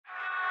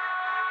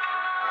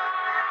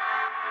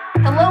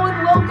Hello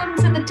and welcome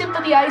to the Tip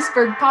of the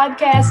Iceberg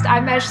podcast.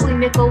 I'm Ashley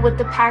Nickel with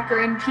the Packer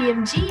and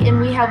PMG, and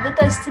we have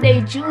with us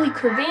today Julie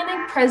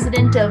Kravanek,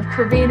 president of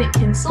Kravanek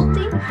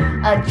Consulting.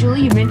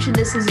 Julie, you mentioned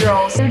this is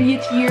your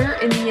 30th year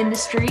in the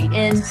industry,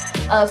 and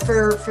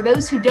for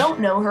those who don't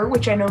know her,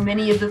 which I know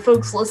many of the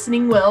folks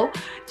listening will,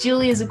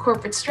 Julie is a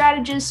corporate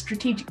strategist,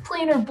 strategic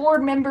planner,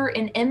 board member,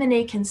 and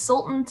M&A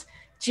consultant.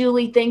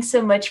 Julie, thanks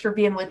so much for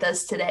being with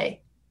us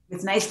today.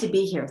 It's nice to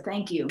be here.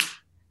 Thank you.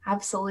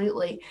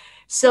 Absolutely.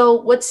 So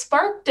what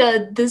sparked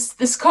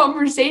this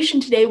conversation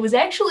today was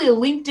actually a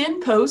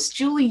LinkedIn post.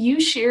 Julie, you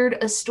shared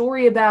a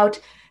story about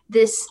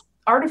this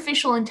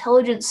artificial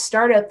intelligence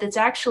startup that's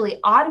actually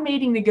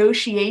automating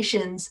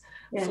negotiations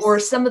for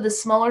some of the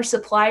smaller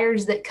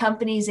suppliers that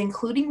companies,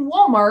 including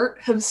Walmart,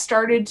 have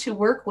started to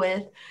work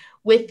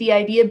with the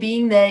idea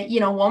being that,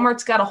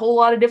 Walmart's got a whole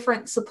lot of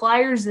different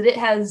suppliers that it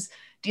has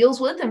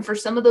deals with. And for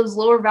some of those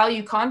lower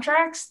value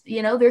contracts,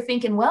 they're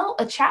thinking, well,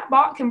 a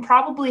chatbot can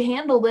probably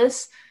handle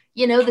this,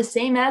 the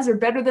same as or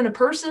better than a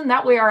person.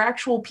 That way our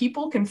actual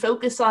people can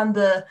focus on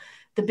the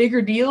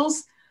bigger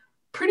deals.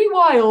 Pretty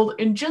wild.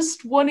 And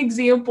just one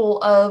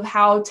example of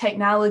how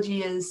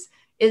technology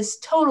is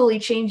totally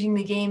changing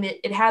the game.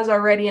 It has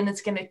already, and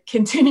it's going to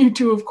continue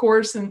to, of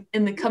course,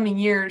 in the coming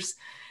years.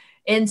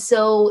 And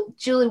so,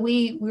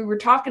 Julie, we were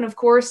talking, of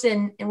course,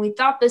 and we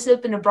thought this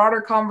up in a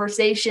broader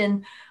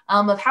conversation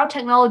of how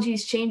technology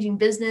is changing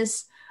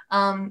business,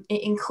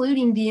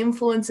 including the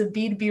influence of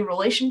B2B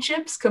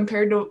relationships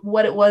compared to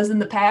what it was in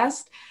the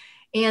past.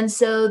 And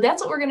so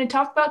that's what we're going to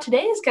talk about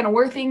today, is kind of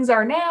where things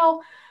are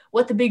now,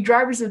 what the big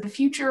drivers of the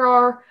future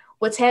are,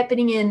 what's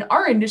happening in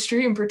our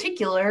industry in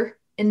particular,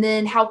 and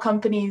then how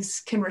companies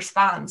can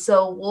respond.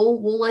 So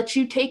we'll let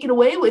you take it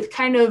away with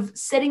kind of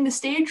setting the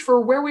stage for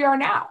where we are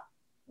now.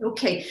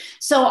 Okay,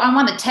 so I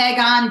want to tag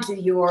on to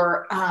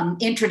your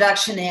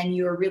introduction and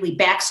your really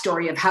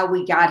backstory of how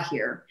we got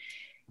here.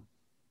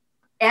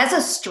 As a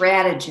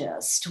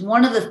strategist,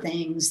 one of the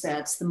things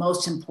that's the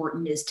most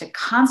important is to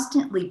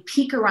constantly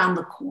peek around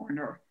the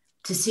corner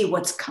to see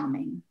what's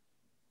coming.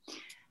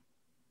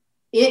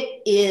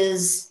 It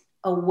is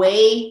a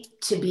way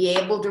to be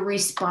able to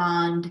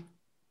respond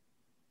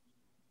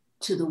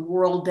to the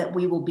world that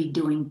we will be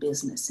doing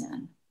business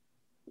in.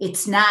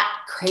 It's not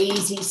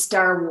crazy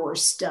Star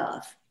Wars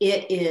stuff.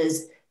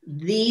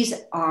 These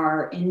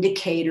are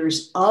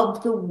indicators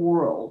of the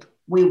world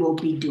we will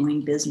be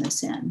doing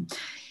business in.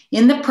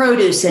 In the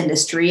produce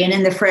industry and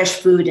in the fresh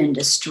food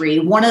industry,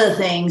 one of the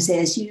things,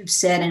 as you've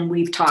said and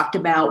we've talked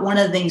about, one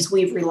of the things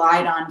we've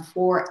relied on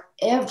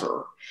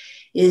forever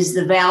is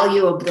the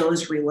value of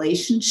those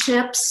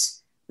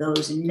relationships,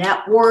 those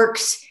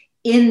networks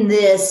in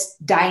this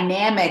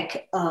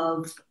dynamic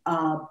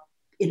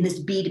in this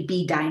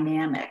B2B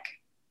dynamic.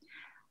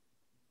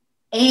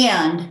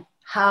 And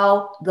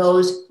how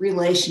those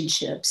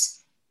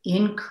relationships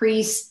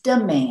increase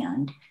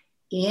demand,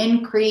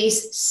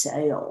 increase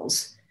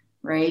sales,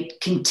 right?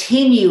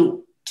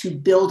 Continue to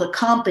build a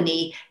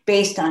company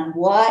based on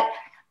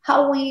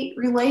how we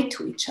relate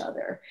to each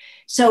other.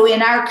 So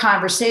in our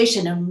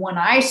conversation, and when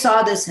I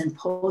saw this and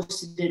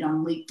posted it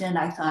on LinkedIn,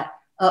 I thought,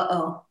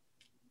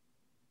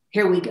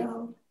 here we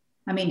go.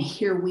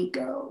 Here we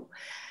go.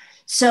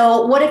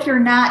 So what if you're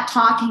not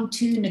talking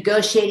to,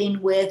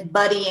 negotiating with,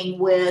 buddying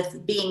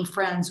with, being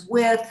friends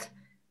with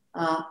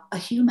a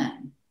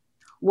human?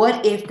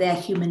 What if that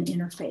human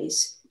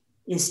interface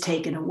is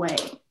taken away?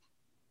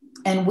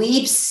 And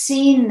we've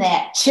seen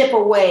that chip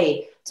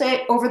away,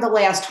 say, over the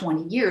last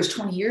 20 years.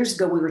 20 years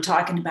ago, we were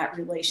talking about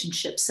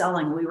relationship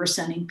selling. We were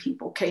sending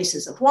people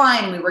cases of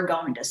wine. We were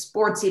going to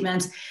sports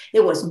events.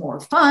 It was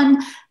more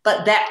fun,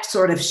 but that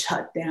sort of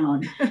shut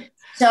down.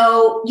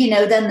 So,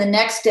 then the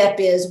next step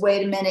is,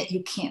 wait a minute,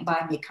 you can't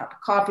buy me a cup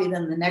of coffee.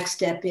 Then the next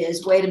step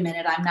is, wait a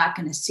minute, I'm not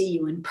going to see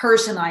you in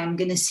person. I am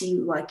going to see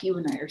you like you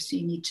and I are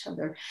seeing each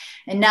other.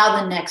 And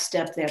now the next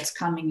step that's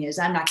coming is,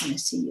 I'm not going to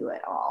see you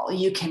at all.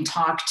 You can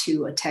talk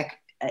to a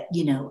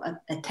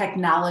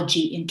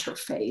technology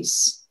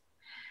interface.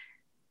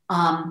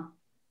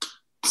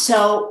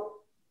 So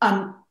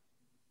I'm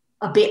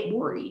a bit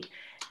worried.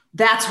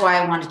 That's why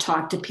I want to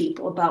talk to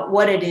people about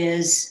what it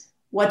is,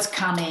 what's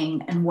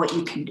coming, and what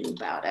you can do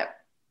about it.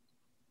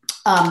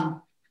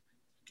 Our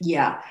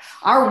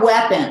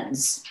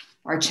weapons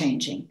are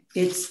changing.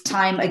 It's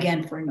time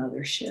again for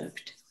another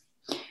shift.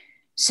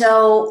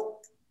 So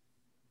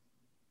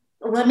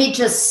let me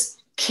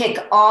just kick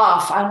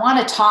off. I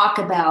want to talk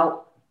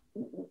about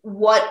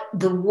what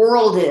the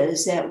world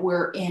is that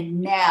we're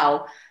in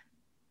now,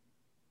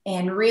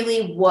 and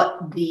really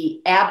what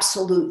the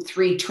absolute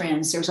three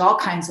trends. There's all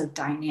kinds of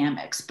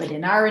dynamics, but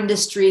in our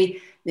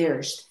industry,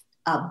 there's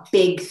a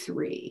big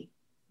three.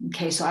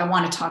 Okay, so I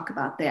want to talk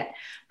about that.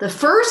 The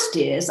first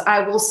is,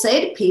 I will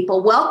say to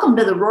people, welcome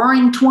to the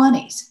Roaring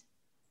 20s.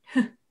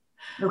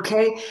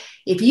 Okay,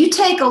 if you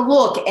take a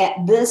look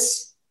at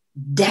this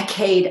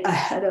decade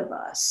ahead of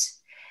us,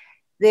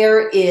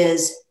 there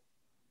is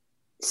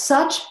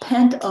such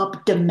pent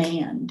up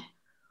demand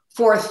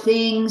for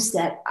things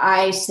that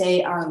I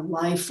say are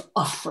life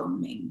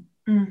affirming.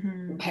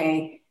 Mm-hmm.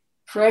 Okay.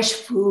 Fresh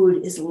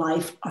food is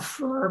life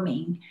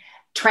affirming.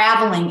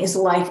 Traveling is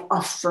life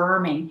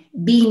affirming.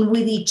 Being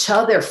with each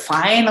other,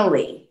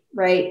 finally,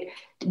 right?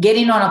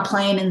 Getting on a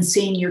plane and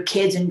seeing your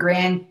kids and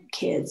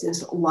grandkids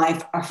is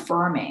life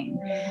affirming.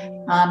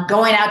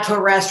 Going out to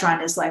a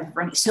restaurant is life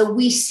affirming. So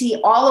we see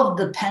all of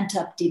the pent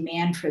up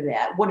demand for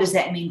that. What does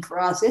that mean for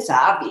us? It's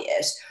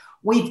obvious.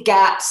 We've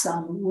got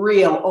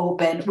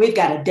we've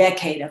got a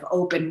decade of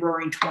open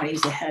roaring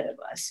 20s ahead of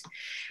us.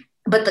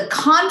 But the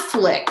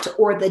conflict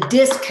or the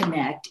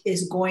disconnect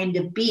is going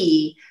to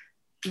be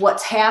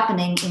what's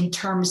happening in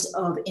terms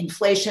of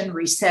inflation,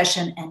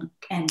 recession,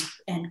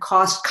 and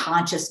cost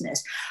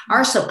consciousness.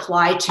 Our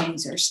supply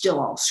chains are still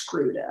all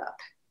screwed up.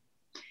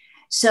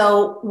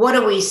 So what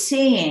are we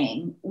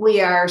seeing? We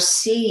are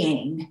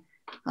seeing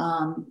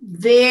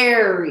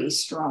very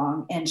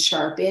strong and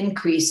sharp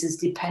increases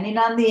depending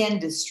on the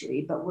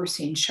industry, but we're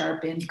seeing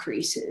sharp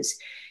increases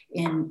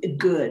in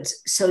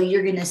goods.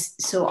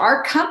 So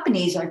our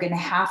companies are going to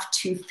have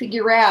to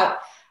figure out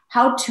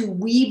how to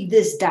weave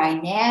this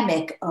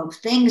dynamic of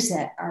things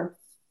that are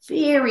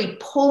very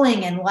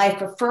pulling and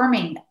life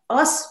affirming,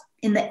 us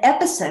in the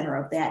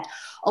epicenter of that,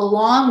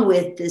 along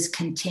with this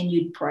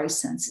continued price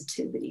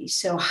sensitivity.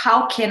 So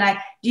do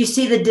you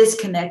see the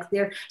disconnect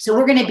there? So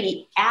we're going to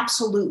be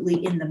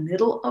absolutely in the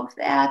middle of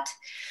that.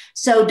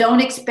 So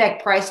don't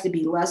expect price to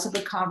be less of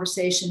a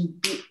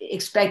conversation.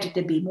 Expect it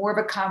to be more of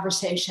a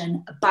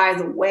conversation. By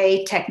the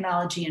way,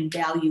 technology and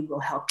value will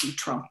help you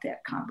trump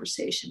that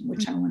conversation,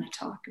 which I want to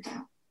talk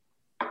about.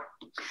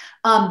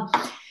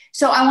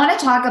 So I want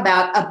to talk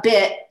about a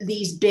bit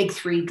these big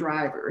three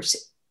drivers.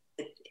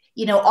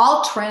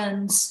 All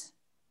trends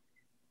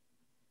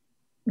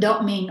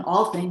don't mean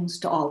all things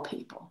to all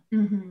people.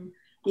 Mm-hmm.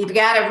 You've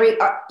got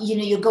to,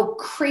 you go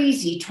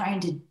crazy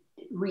trying to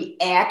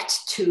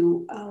react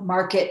to a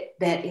market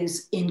that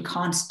is in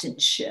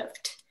constant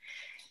shift.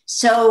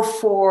 So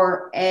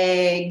for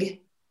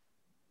egg,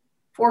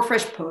 for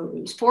fresh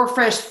produce, for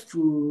fresh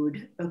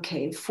food,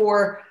 okay,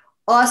 for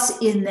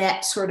us in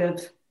that sort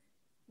of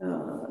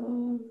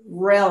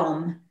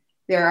realm,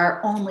 there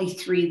are only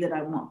three that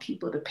I want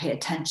people to pay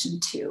attention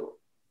to.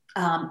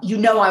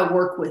 I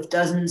work with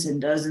dozens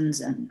and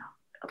dozens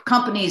of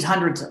companies,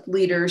 hundreds of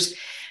leaders,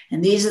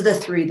 and these are the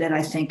three that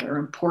I think are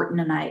important.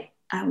 And I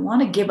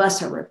want to give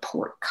us a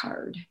report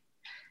card.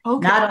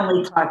 Okay. Not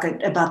only talk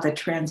about the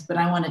trends, but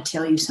I want to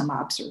tell you some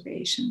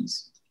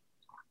observations.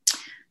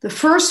 The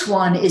first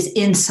one is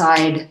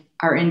inside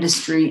our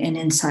industry and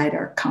inside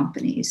our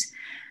companies,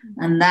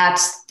 and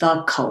that's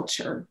the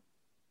culture.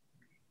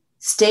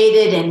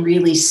 Stated in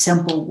really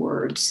simple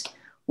words,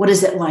 what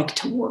is it like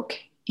to work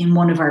in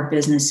one of our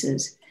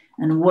businesses?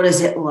 And what is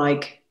it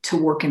like to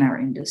work in our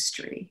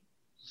industry?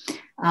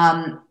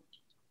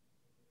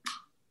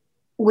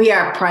 We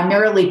are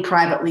primarily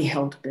privately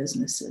held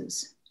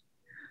businesses,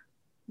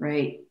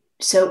 right?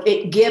 So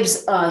it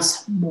gives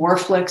us more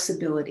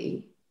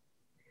flexibility.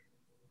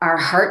 Our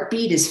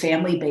heartbeat is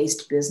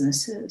family-based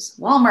businesses.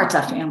 Walmart's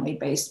a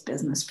family-based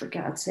business, for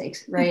God's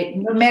sakes, right?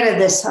 No matter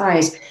the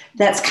size,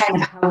 that's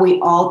kind of how we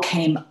all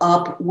came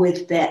up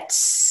with that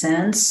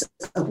sense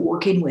of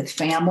working with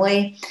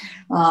family.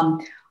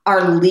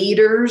 Our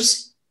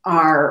leaders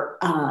are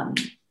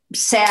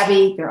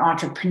savvy, they're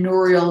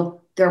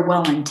entrepreneurial, they're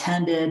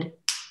well-intended.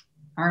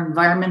 Our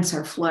environments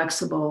are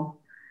flexible.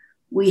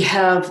 We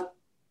have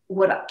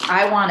what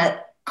I want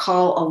to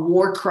call a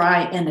war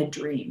cry and a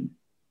dream.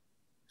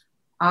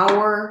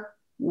 Our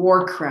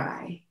war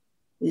cry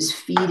is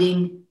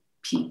feeding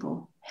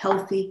people,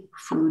 healthy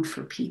food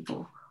for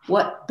people.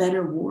 What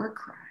better war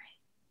cry?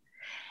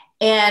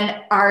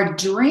 And our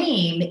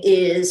dream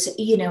is,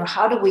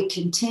 how do we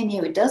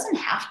continue? It doesn't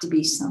have to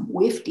be some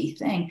whifty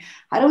thing.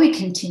 How do we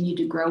continue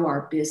to grow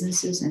our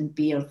businesses and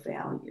be of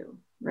value,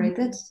 right?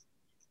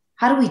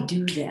 How do we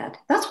do that?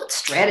 That's what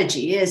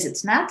strategy is.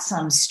 It's not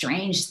some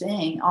strange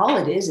thing. All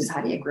it is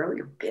how do you grow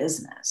your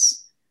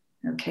business?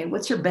 Okay,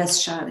 what's your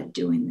best shot at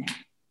doing that?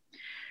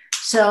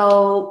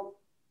 So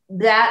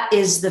that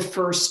is the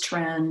first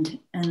trend,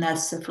 and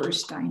that's the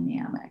first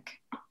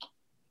dynamic.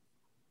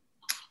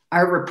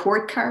 Our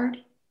report card,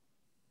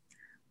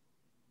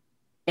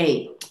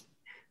 A,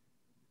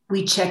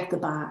 we check the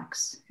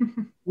box.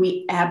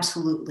 We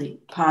absolutely,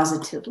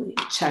 positively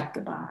check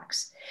the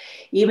box.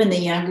 Even the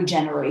younger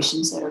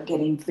generations that are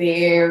getting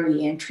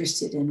very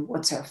interested in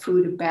what's our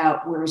food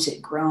about, where is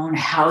it grown,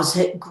 how's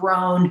it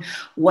grown,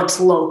 what's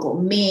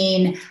local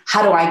mean,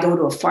 how do I go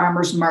to a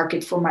farmer's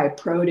market for my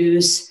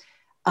produce,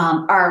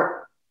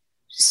 are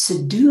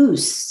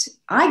seduced.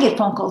 I get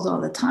phone calls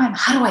all the time.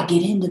 How do I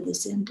get into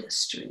this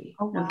industry?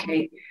 Oh, wow.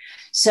 Okay.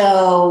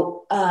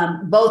 So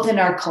both in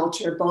our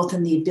culture, both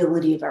in the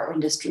ability of our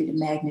industry to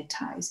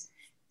magnetize,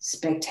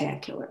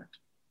 spectacular.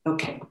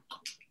 Okay.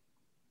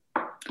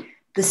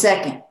 The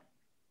second,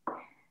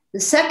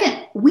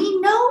 we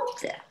know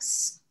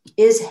this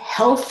is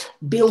health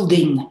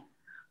building.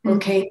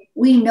 Okay.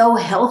 We know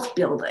health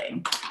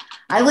building.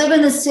 I live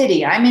in the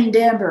city. I'm in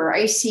Denver.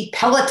 I see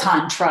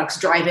Peloton trucks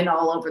driving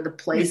all over the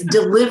place,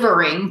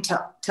 delivering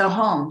to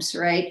homes,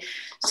 right?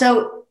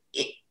 So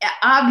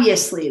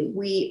obviously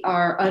we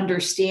are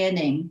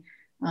understanding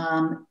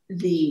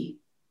the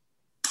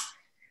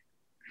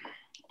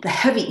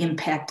heavy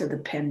impact of the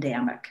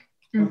pandemic.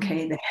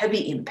 Okay, the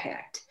heavy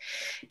impact.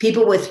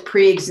 People with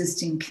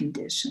pre-existing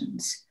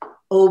conditions,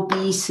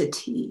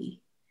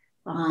 obesity,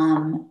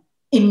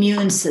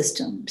 immune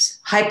systems,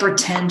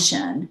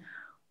 hypertension.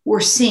 We're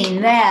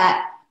seeing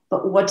that,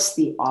 but what's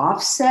the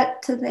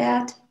offset to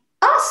that?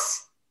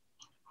 Us.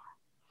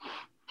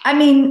 I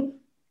mean,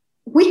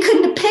 we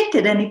couldn't have picked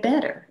it any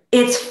better.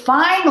 It's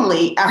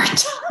finally our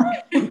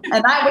time.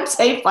 And I would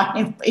say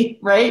finally,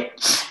 right?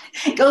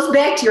 It goes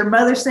back to your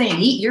mother saying,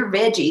 eat your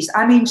veggies.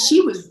 I mean, she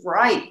was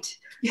right.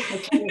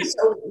 Okay,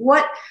 so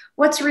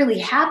what's really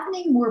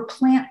happening? We're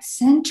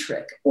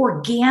plant-centric.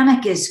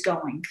 Organic is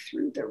going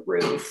through the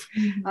roof.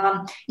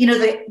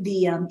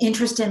 The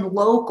interest in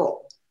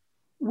local.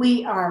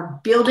 We are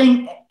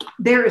building,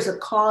 there is a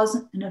cause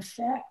and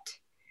effect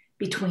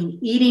between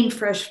eating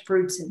fresh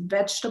fruits and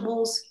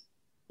vegetables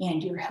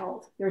and your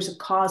health. There's a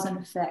cause and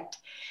effect.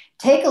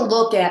 Take a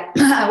look at,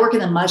 I work in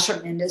the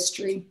mushroom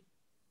industry.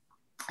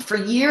 For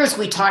years,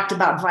 we talked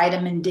about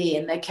vitamin D,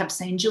 and they kept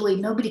saying, Julie,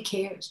 nobody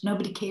cares,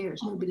 nobody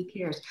cares, nobody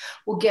cares.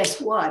 Well,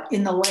 guess what?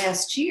 In the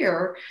last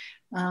year,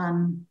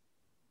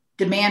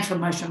 demand for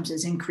mushrooms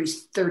has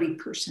increased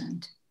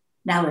 30%.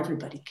 Now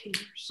everybody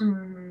cares.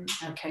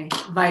 Okay,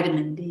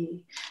 vitamin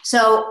D.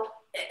 So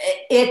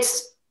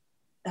it's,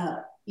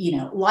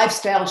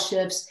 lifestyle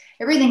shifts.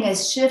 Everything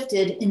has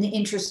shifted in the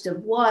interest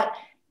of what?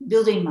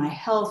 Building my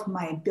health,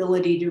 my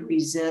ability to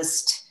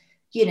resist,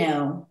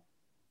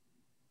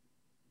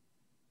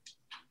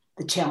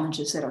 the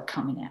challenges that are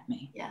coming at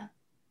me. Yeah.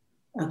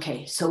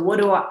 Okay. So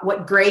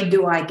what grade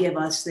do I give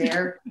us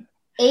there?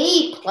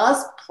 A++++.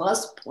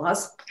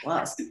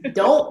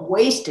 Don't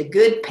waste a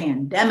good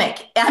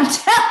pandemic. I'm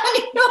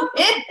telling you,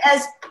 it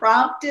has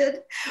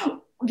prompted,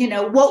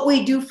 what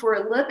we do for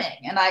a living.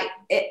 And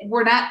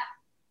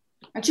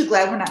aren't you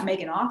glad we're not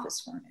making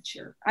office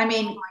furniture? I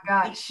mean, oh my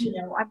gosh. we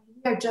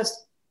are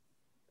just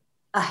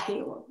a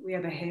halo. We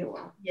have a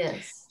halo.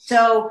 Yes.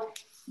 So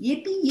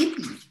yippee.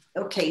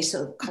 Okay,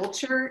 so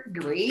culture,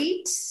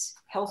 great.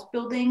 Health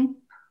building,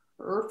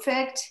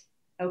 perfect.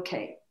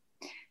 Okay,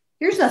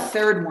 here's a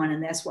third one,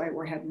 and that's why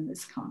we're having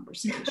this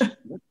conversation.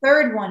 The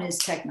third one is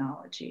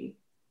technology.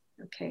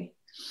 Okay,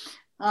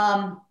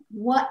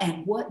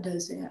 what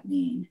does that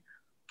mean?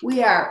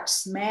 We are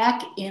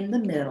smack in the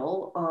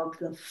middle of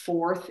the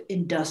fourth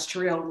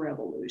industrial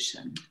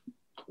revolution.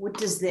 What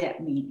does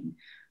that mean?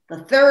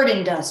 The third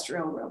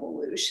industrial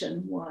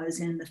revolution was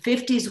in the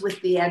 50s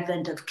with the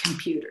advent of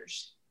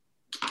computers.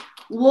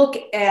 Look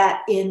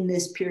at, in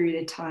this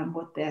period of time,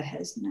 what that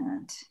has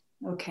meant.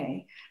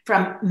 Okay,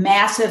 from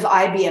massive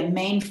IBM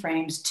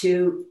mainframes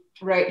to,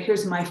 right,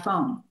 here's my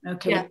phone.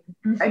 Okay, yeah.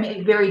 I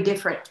mean, very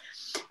different.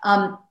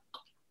 The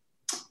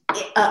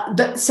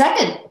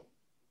second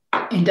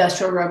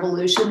industrial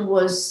revolution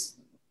was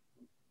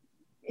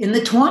in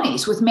the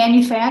 20s with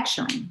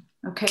manufacturing.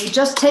 Okay,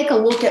 just take a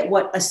look at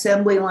what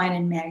assembly line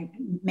and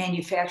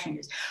manufacturing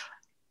is.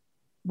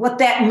 What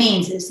that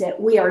means is that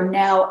we are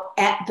now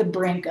at the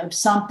brink of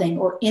something,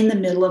 or in the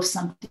middle of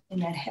something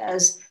that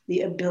has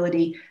the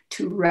ability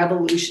to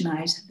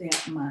revolutionize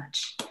that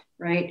much,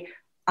 right?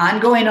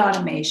 Ongoing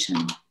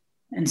automation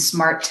and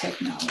smart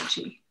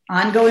technology.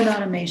 Ongoing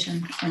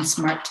automation and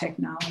smart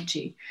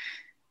technology.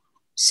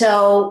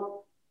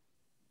 So,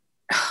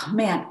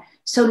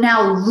 so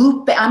now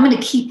I'm going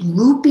to keep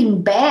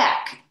looping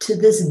back to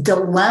this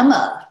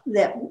dilemma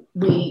that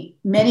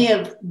many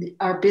of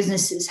our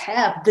businesses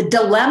have. The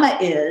dilemma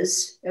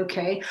is,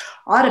 okay,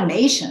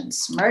 automation,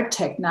 smart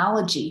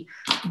technology,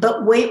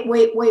 but wait.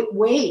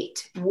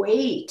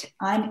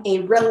 I'm a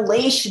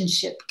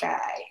relationship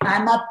guy.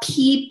 I'm a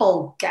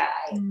people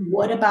guy.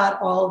 What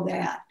about all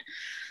that?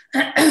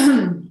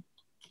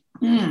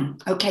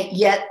 Okay,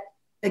 yet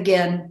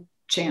again,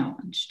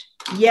 challenged.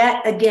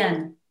 Yet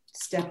again,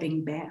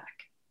 stepping back.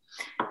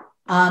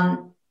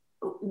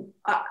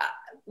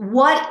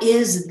 What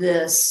is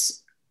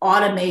this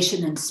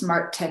automation and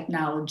smart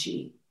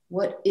technology?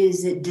 What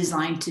is it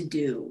designed to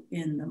do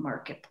in the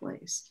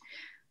marketplace?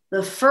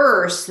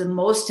 The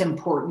most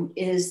important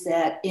is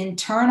that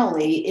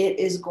internally it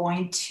is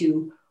going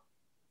to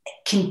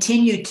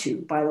continue to,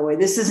 by the way,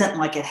 this isn't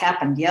like it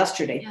happened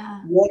yesterday,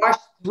 wash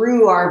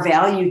through our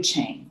value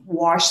chain.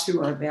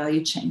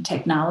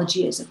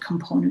 Technology is a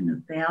component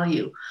of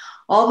value,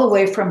 all the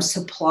way from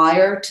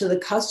supplier to the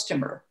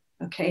customer.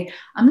 Okay,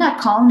 I'm not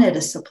calling it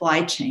a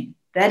supply chain.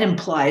 That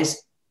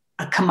implies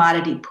a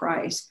commodity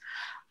price.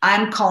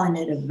 I'm calling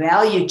it a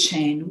value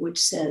chain, which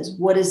says,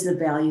 what is the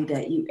value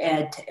that you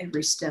add to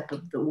every step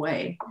of the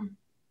way?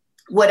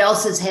 What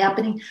else is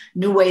happening?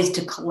 New ways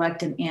to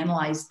collect and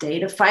analyze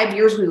data. 5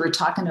 years, we were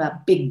talking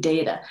about big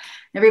data.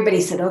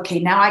 Everybody said, okay,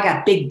 now I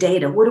got big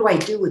data. What do I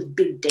do with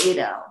big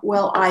data?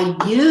 Well, I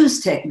use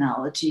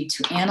technology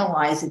to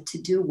analyze it to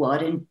do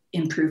what? And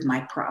improve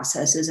my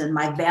processes and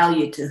my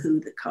value to who?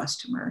 The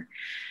customer.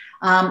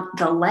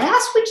 The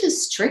last, which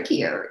is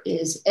trickier,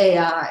 is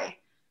AI.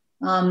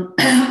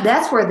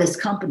 That's where this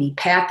company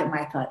Pactum,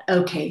 I thought,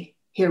 okay,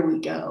 here we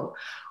go.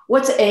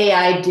 What's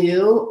AI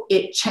do?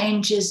 It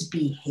changes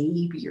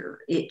behavior.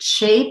 It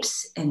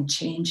shapes and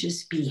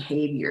changes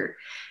behavior.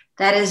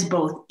 That is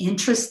both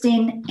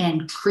interesting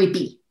and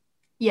creepy.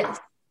 Yes.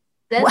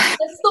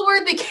 That's the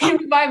word that came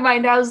to my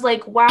mind. I was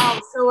like, wow.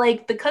 So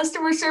like the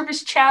customer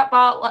service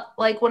chatbot,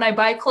 like when I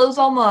buy clothes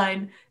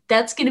online,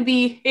 that's going to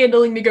be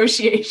handling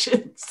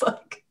negotiations.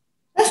 Like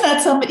that's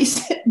not somebody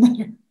sitting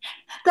there.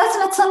 That's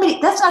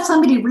not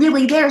somebody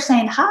really there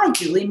saying, hi,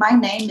 Julie, my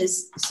name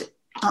is,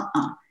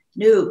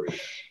 no.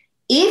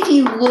 If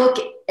you look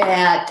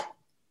at,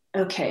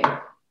 okay,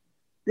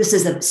 this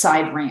is a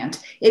side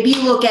rant. If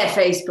you look at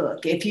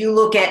Facebook, if you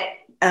look at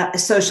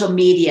social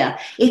media,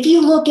 if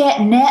you look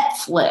at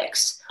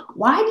Netflix,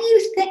 how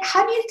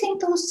do you think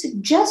those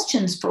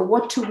suggestions for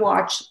what to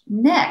watch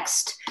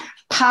next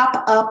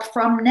pop up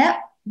from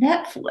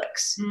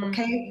Netflix?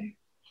 Okay.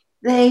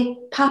 They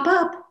pop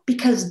up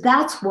because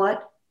that's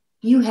what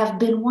you have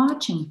been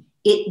watching.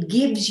 It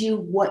gives you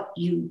what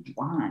you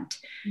want.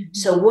 Mm-hmm.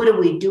 So what are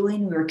we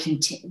doing?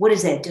 What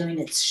is that doing?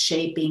 It's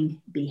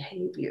shaping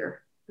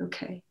behavior.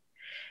 Okay.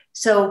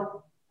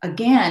 So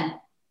again,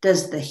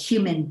 does the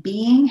human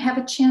being have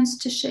a chance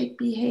to shape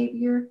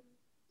behavior?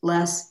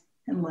 Less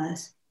and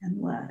less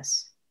and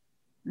less.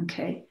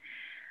 Okay.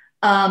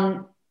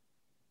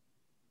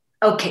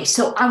 Okay.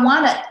 So I've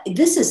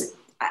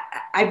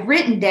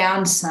written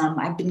down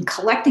I've been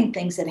collecting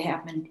things that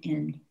happened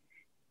in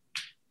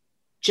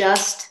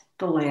just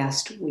the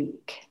last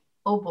week.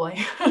 Oh boy.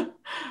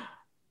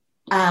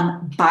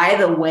 By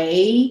the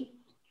way,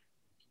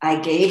 I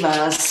gave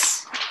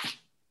us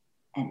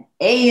an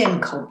A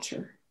in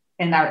culture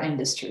in our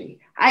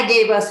industry. I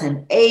gave us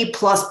an A+++++,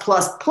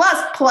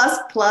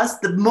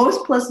 the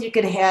most plus you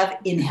could have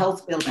in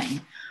health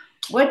building.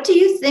 What do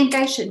you think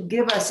I should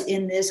give us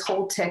in this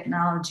whole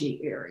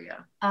technology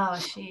area? Oh,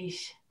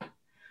 sheesh.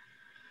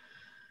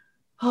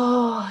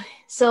 Oh,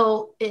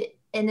 so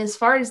and as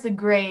far as the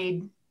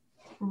grade,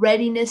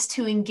 readiness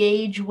to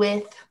engage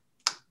with,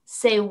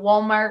 say,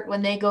 Walmart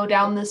when they go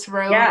down this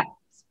road,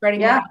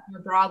 spreading that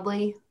more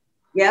broadly.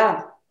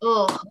 Yeah.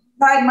 Oh.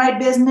 Inside my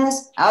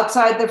business,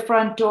 outside the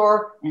front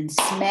door, and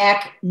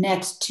smack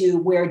next to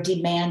where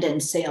demand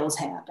and sales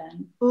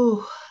happen.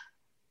 Ooh.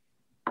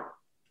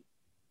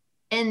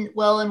 And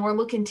we're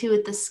looking too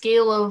at the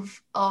scale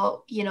of,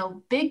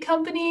 big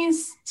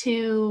companies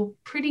to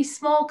pretty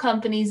small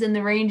companies in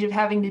the range of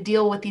having to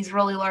deal with these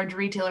really large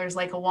retailers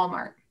like a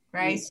Walmart,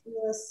 right?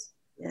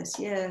 Yes.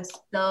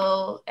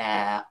 So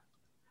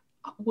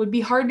would be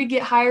hard to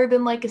get higher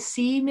than like a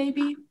C,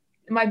 maybe.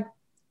 Ding,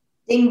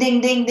 ding,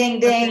 ding, ding,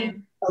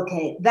 ding.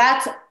 Okay,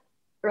 that's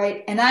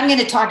right. And I'm going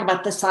to talk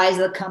about the size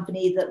of the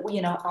company,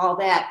 all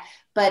that.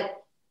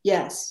 But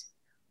yes,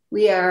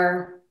 we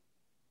are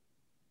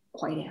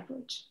quite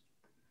average.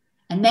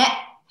 And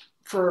that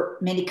for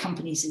many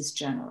companies is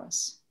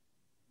generous.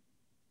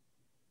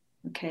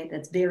 Okay,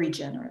 that's very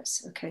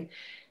generous. Okay.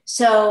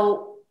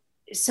 So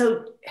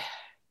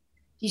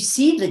you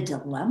see the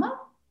dilemma?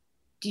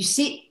 Do you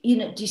see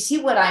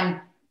what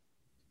I'm,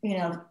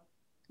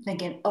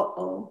 thinking,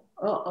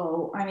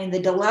 I mean, the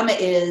dilemma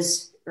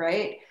is,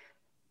 right?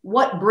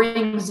 What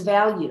brings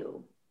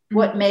value?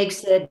 What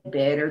makes it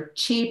better,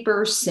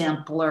 cheaper,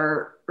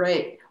 simpler,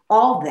 right?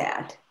 All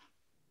that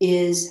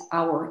is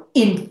our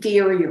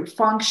inferior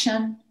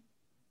function.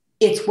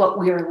 It's what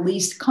we are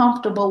least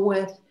comfortable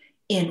with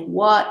in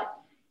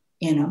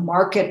a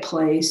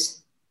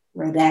marketplace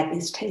where that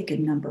is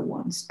taken number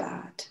one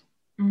spot.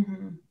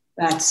 Mm-hmm.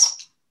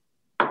 That's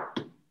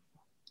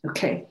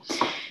okay.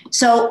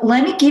 So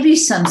let me give you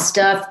some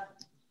stuff.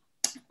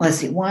 Let's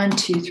see, 1,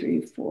 2,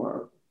 3,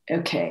 4.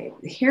 Okay,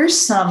 here's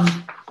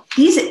some.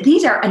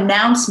 These are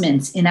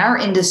announcements in our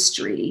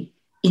industry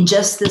in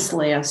just this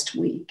last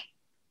week.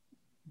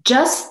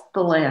 Just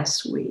the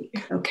last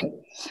week. Okay.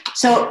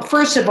 So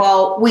first of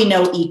all, we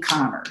know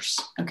e-commerce.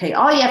 Okay.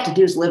 All you have to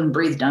do is live and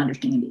breathe to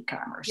understand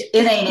e-commerce.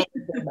 It ain't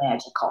anything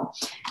magical.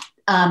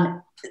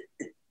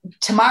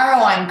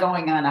 Tomorrow I'm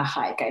going on a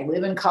hike. I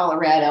live in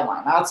Colorado.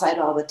 I'm outside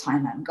all the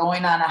time. I'm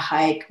going on a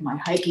hike. My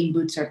hiking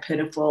boots are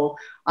pitiful.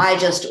 I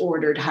just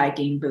ordered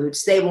hiking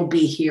boots. They will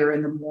be here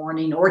in the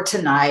morning or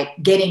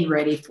tonight, getting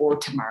ready for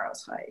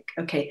tomorrow's hike.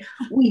 Okay.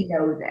 We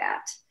know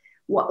that.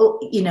 Well,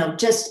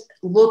 just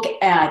look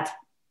at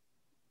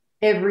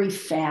every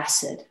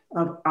facet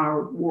of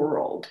our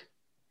world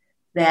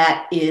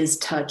that is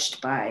touched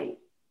by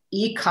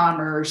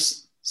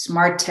e-commerce,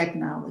 smart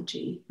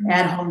technology,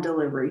 at-home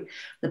delivery.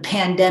 The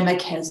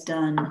pandemic has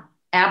done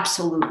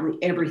absolutely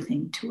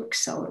everything to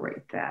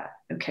accelerate that.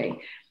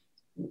 Okay.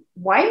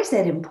 Why is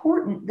that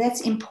important?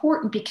 That's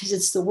important because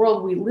it's the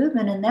world we live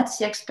in, and that's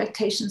the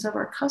expectations of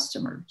our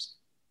customers.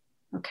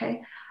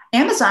 Okay.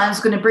 Amazon is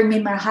going to bring me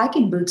my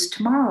hiking boots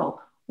tomorrow.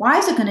 Why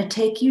is it going to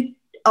take you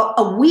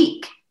a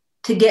week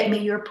to get me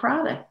your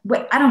product?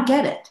 Wait, I don't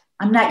get it.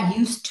 I'm not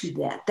used to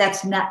that.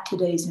 That's not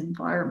today's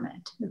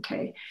environment.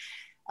 Okay.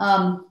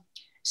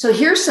 So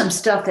here's some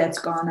stuff that's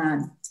gone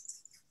on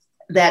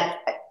that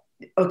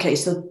Okay,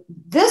 so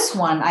this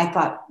one I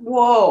thought,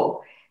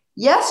 whoa,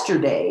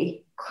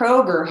 yesterday,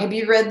 Kroger, have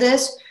you read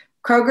this?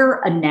 Kroger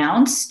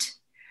announced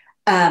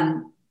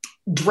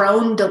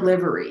drone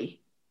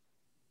delivery.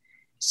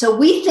 So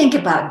we think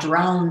about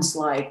drones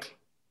like,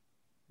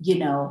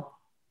 what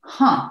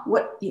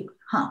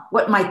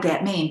might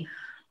that mean?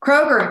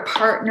 Kroger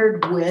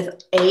partnered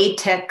with a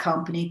tech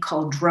company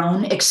called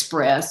Drone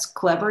Express,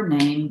 clever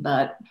name,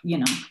 but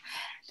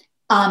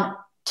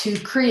to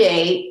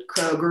create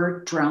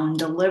Kroger drone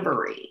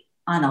delivery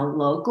on a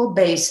local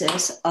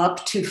basis,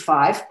 up to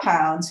 5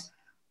 pounds.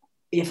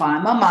 If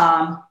I'm a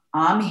mom,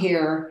 I'm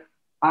here,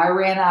 I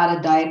ran out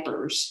of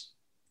diapers.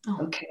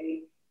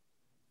 Okay.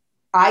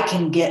 I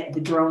can get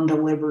the drone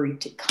delivery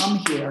to come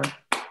here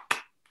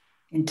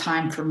in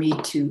time for me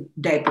to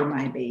diaper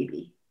my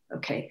baby.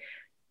 Okay.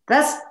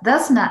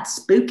 That's not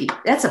spooky.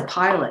 That's a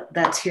pilot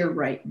that's here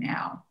right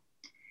now.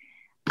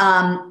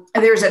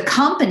 There's a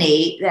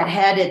company that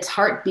had its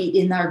heartbeat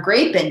in our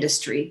grape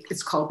industry.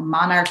 It's called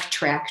Monarch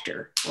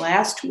Tractor.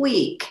 Last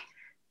week,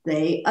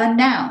 they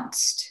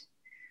announced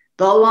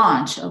the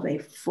launch of a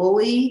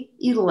fully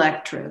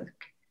electric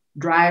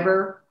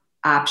driver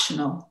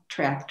optional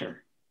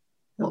tractor.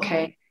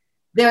 Okay.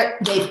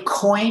 They've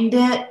coined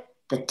it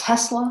the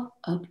Tesla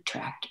of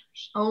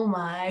tractors. Oh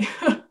my.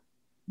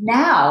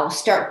 Now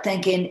start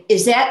thinking,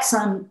 is that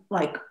some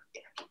like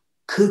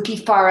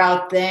kooky far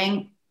out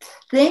thing?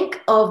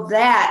 Think of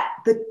that.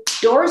 The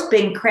door's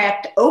being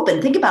cracked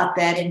open. Think about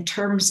that in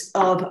terms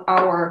of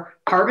our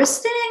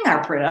harvesting,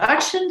 our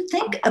production.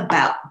 Think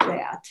about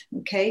that.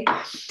 Okay.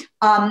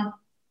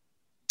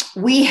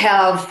 We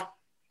have,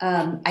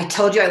 I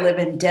told you I live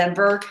in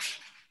Denver.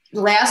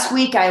 Last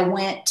week, I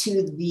went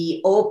to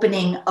the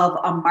opening of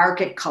a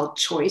market called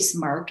Choice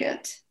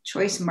Market.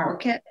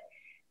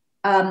 It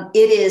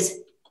is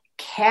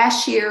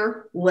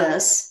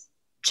cashierless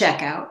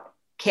checkout,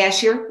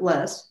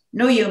 cashierless,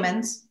 no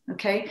humans.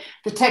 Okay.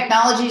 The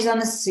technology's on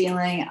the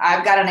ceiling.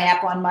 I've got an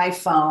app on my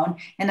phone.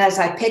 And as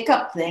I pick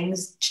up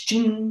things,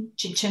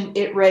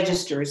 it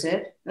registers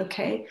it.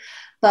 Okay.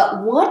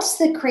 But what's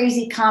the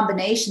crazy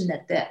combination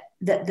that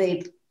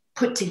they've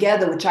put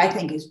together, which I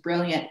think is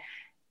brilliant?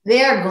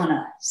 They're going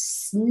to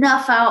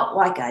snuff out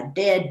like a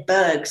dead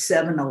bug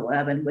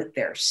 7-Eleven with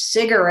their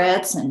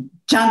cigarettes and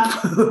junk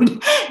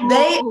food.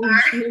 They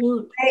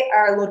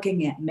are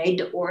looking at made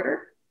to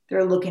order.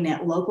 They're looking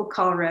at local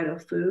Colorado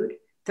food.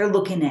 They're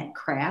looking at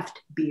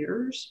craft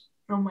beers.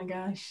 Oh my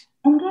gosh.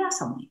 And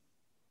gasoline.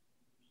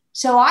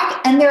 So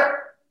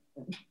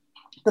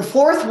the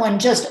fourth one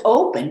just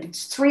opened.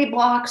 It's 3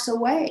 blocks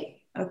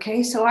away.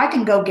 Okay. So I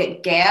can go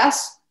get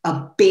gas,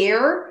 a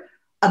beer,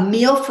 a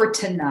meal for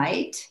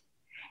tonight,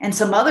 and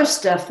some other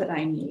stuff that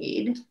I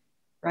need,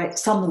 right?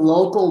 Some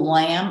local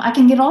lamb. I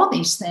can get all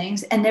these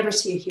things and never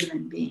see a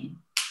human being.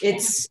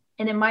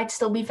 And it might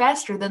still be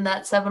faster than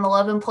that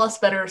 7-Eleven plus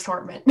better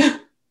assortment.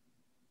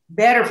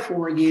 Better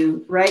for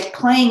you, right?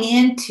 Playing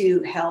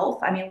into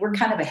health. I mean, we're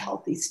kind of a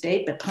healthy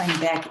state, but playing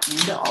back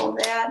into all of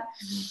that.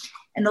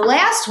 And the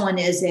last one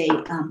is a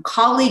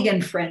colleague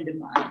and friend of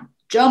mine,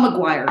 Joe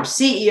McGuire,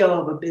 CEO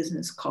of a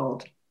business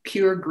called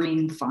Pure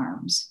Green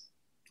Farms.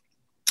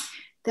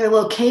 They're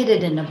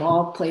located in, of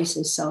all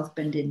places, South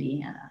Bend,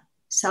 Indiana.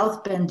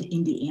 South Bend,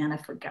 Indiana,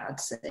 for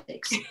God's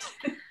sakes.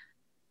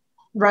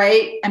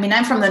 Right? I mean,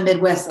 I'm from the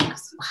Midwest. Like,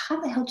 how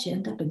the hell did you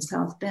end up in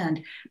South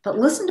Bend? But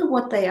listen to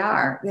what they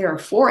are. They're a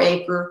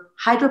 4-acre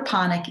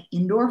hydroponic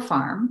indoor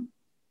farm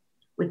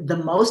with the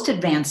most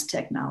advanced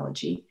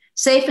technology,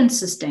 safe and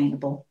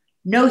sustainable,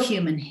 no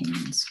human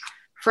hands,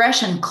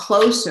 fresh and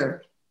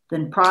closer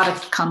than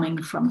product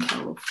coming from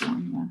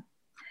California,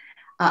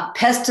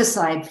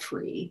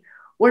 pesticide-free.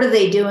 What are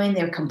they doing?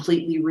 They're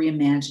completely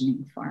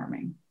reimagining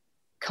farming,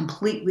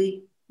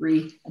 completely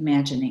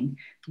reimagining.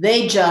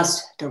 They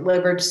just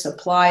delivered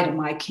supply to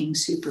my King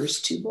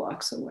Soopers 2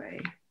 blocks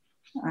away.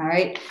 All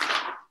right.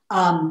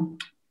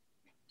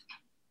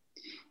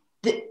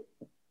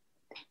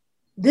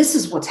 This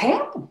is what's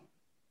happened.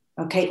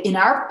 Okay. In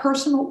our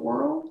personal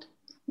world,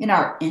 in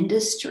our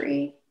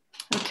industry.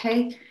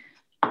 Okay.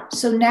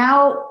 So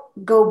now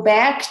go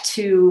back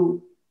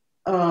to,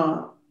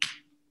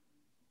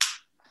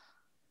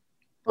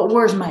 but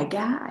where's my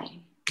guy?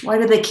 Why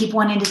do they keep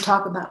wanting to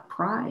talk about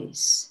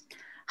price?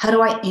 How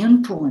do I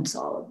influence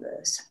all of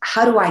this?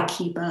 How do I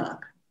keep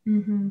up?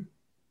 Mm-hmm.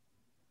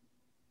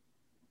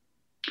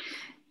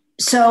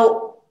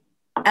 So,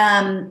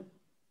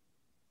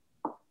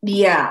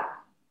 yeah.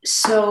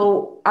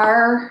 So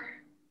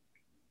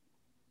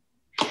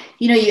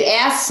you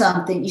asked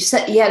something,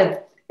 you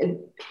had an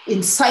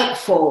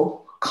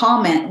insightful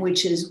comment,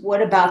 which is,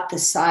 what about the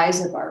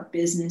size of our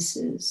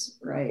businesses,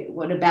 right?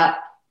 What about,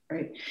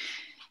 right?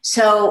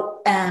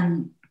 So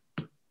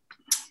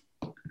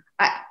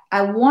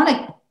I want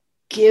to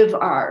give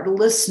our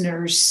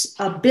listeners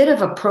a bit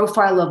of a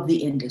profile of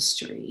the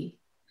industry,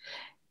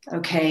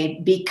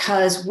 okay?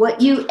 Because what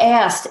you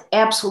asked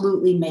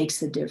absolutely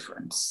makes a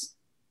difference,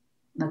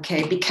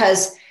 okay?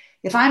 Because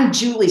if I'm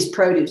Julie's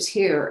Produce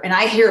here and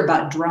I hear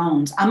about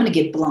drones, I'm going to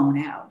get blown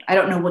out. I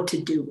don't know what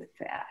to do with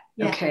that,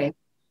 okay?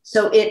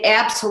 So it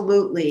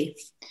absolutely.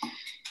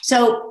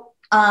 So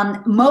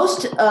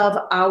most of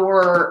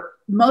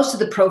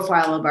the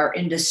profile of our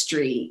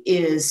industry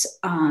is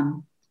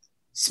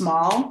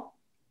small,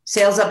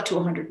 sales up to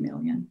 100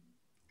 million,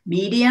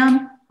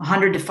 medium,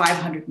 100 to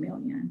 500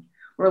 million,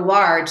 or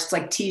large, it's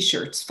like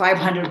t-shirts,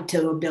 500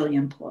 to a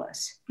billion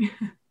plus.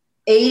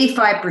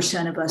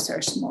 85% of us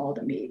are small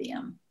to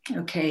medium.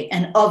 Okay.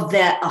 And of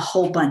that, a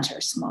whole bunch are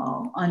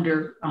small,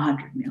 under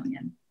 100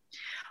 million.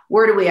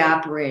 Where do we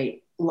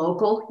operate?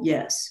 Local?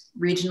 Yes.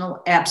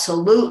 Regional?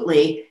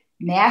 Absolutely.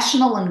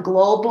 National and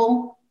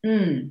global?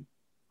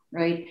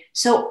 Right.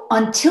 So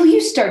until you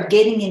start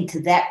getting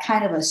into that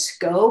kind of a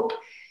scope,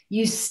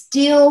 you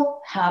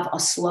still have a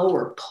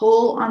slower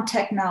pull on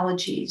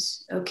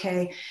technologies.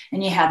 Okay.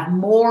 And you have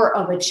more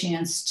of a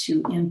chance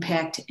to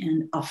impact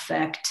and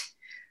affect,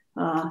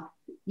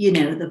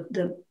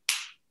 the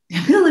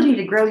ability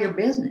to grow your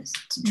business,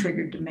 to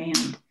trigger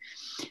demand.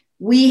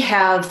 We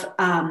have,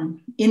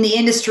 in the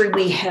industry,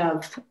 we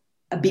have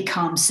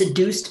become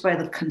seduced by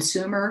the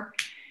consumer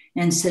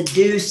and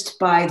seduced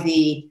by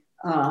the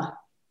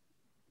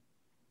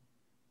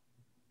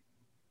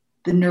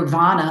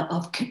nirvana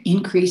of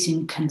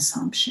increasing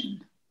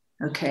consumption.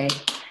 Okay.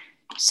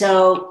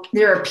 So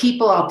there are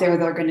people out there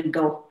that are going to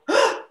go,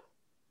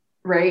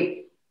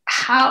 right?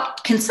 How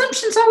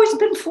consumption's always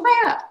been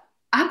flat.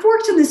 I've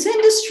worked in this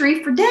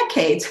industry for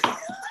decades.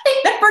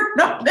 I never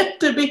known it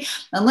to be,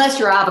 unless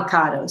you're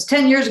avocados,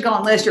 10 years ago,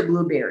 unless you're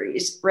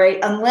blueberries, right?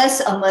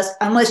 Unless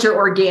you're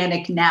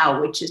organic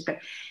now, which is,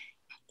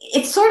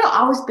 it's sort of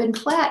always been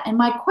flat. And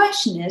my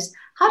question is,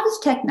 how does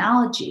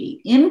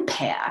technology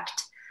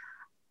impact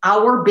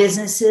our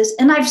businesses?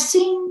 And I've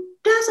seen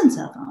dozens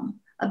of them,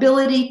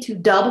 ability to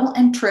double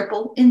and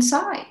triple in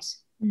size.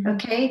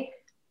 Okay.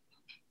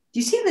 Do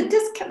you see the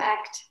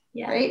disconnect?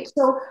 Yeah. Right.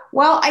 So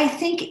while I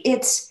think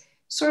it's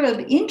sort of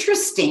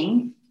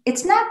interesting,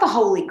 it's not the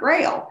holy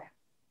grail.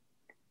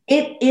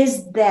 It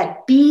is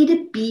that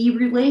B2B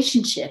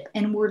relationship.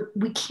 And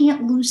we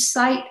can't lose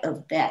sight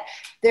of that.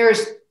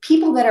 There's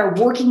people that are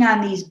working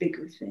on these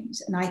bigger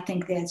things. And I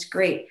think that's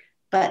great.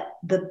 But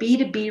the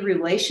B2B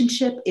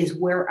relationship is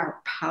where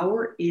our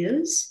power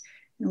is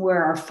and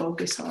where our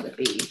focus ought to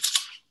be.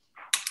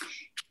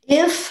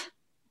 If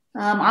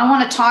I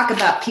want to talk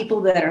about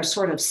people that are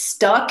sort of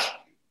stuck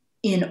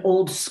in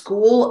old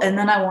school, and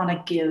then I want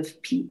to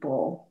give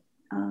people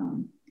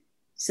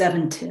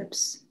 7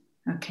 tips.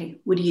 Okay,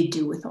 what do you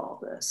do with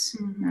all this?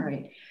 All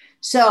right.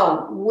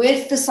 So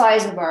with the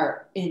size of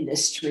our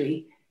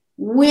industry,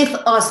 with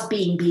us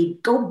being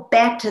big, go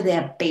back to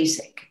that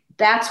basic.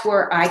 That's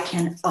where I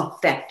can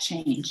affect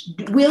change.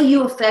 Will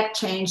you affect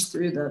change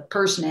through the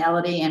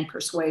personality and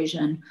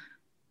persuasion?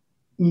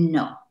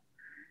 No.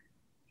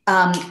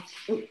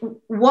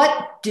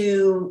 What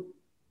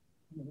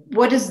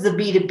does the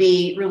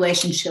B2B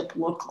relationship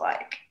look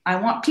like? I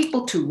want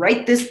people to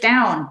write this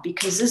down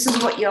because this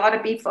is what you ought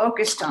to be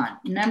focused on.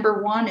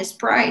 Number 1 is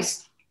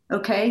price.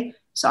 Okay.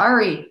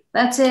 Sorry.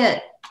 That's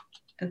it.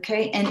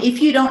 Okay. And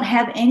if you don't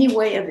have any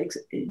way of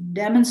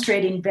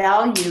demonstrating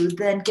value,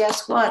 then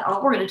guess what?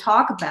 All we're going to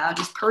talk about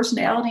is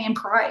personality and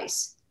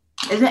price.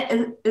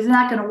 It's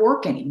not going to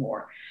work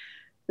anymore.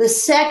 The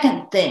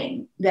second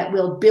thing that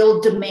will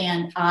build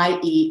demand,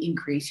 i.e.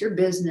 increase your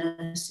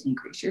business,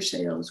 increase your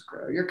sales,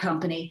 grow your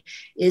company,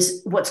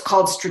 is what's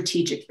called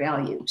strategic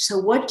value. So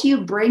what do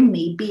you bring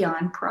me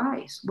beyond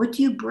price? What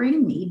do you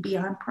bring me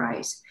beyond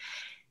price?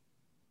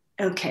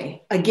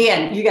 Okay,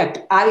 again,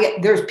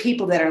 there's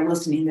people that are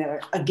listening that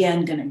are,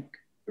 again, going to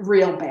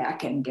reel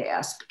back and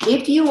gasp.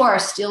 If you are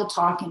still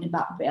talking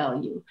about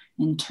value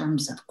in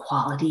terms of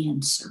quality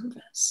and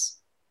service,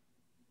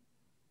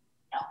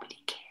 nobody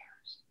cares.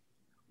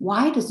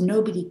 Why does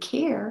nobody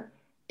care?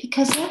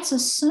 Because that's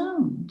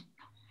assumed.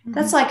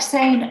 That's like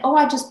saying, oh,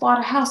 I just bought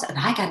a house and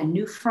I got a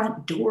new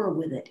front door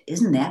with it.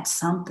 Isn't that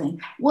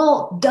something?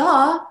 Well,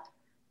 duh.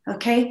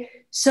 Okay.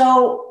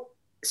 So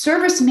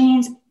service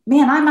means,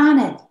 man, I'm on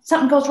it.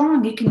 Something goes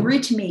wrong, you can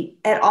reach me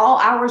at all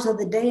hours of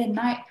the day and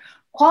night.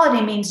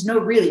 Quality means, no,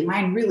 really,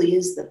 mine really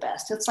is the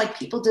best. It's like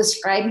people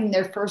describing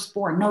their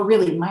firstborn. No,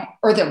 really,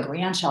 or their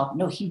grandchild.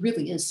 No, he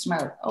really is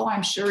smart. Oh,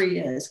 I'm sure he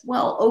is.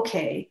 Well,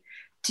 okay.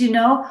 Do you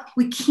know,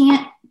 we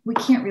can't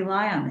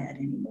rely on that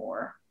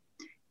anymore.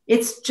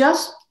 It's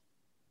just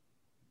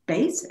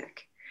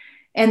basic.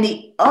 And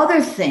the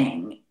other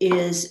thing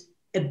is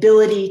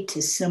ability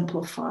to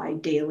simplify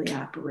daily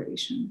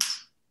operations,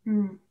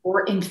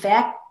 or in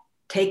fact,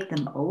 take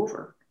them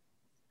over.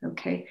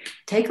 Okay.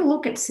 Take a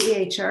look at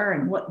CHR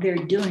and what they're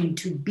doing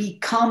to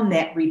become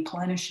that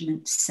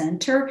replenishment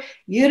center.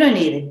 You don't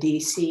need a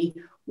DC.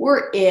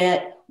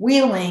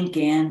 We link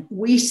in,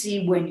 we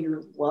see when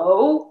you're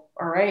low.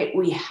 All right.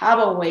 We have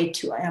a way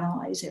to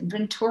analyze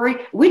inventory.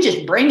 We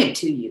just bring it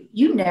to you.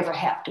 You never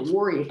have to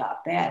worry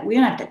about that. We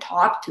don't have to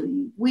talk to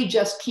you. We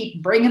just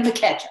keep bringing the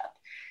ketchup,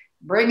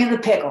 bringing the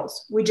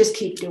pickles. We just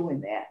keep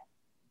doing that.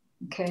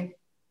 Okay.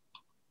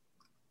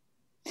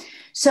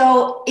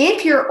 So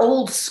if you're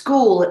old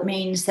school, it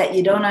means that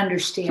you don't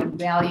understand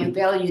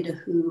value to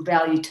who,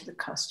 value to the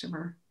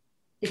customer.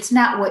 It's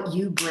not what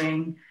you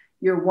bring.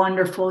 You're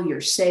wonderful,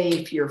 you're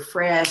safe, you're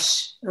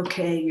fresh,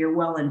 okay, you're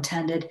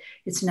well-intended.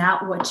 It's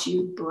not what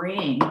you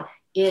bring.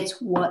 It's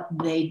what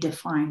they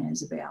define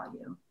as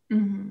value.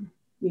 Mm-hmm.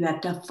 You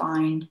have to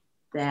find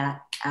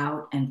that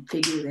out and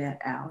figure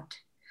that out.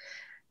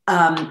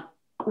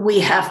 We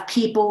have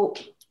people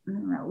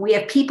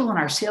in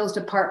our sales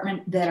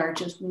department that are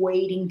just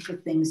waiting for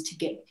things to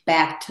get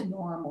back to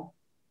normal.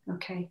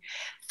 Okay.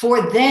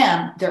 For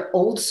them, they're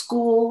old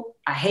school.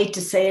 I hate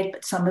to say it,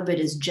 but some of it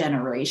is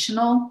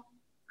generational.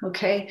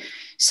 Okay.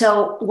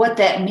 So what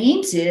that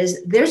means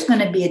is there's going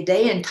to be a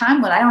day and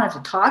time when I don't have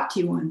to talk to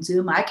you on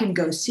Zoom. I can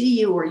go see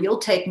you, or you'll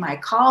take my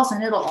calls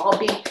and it'll all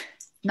be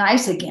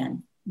nice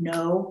again.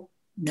 No,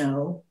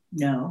 no,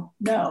 no,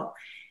 no.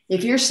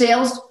 If your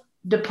sales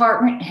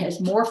department has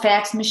more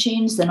fax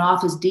machines than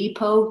Office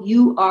Depot,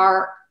 you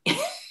are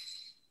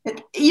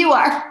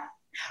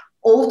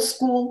old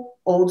school,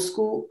 old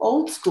school,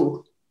 old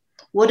school.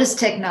 What does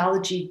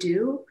technology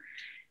do?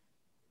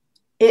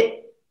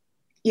 It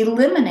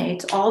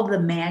eliminates all the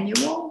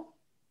manual.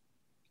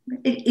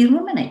 It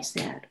eliminates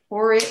that,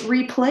 or it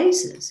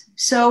replaces.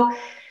 So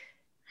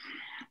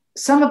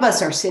some of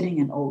us are sitting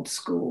in old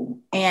school,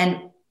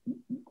 and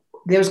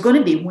there's going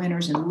to be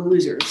winners and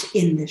losers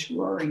in this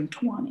roaring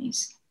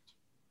 20s.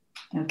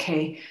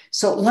 Okay,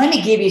 so let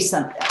me give you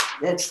something.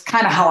 That's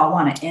kind of how I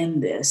want to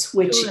end this,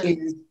 which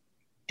is,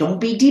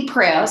 don't be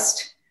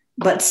depressed,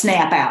 but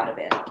snap out of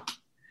it.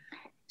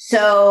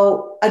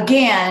 So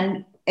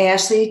again,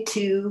 Ashley,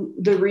 to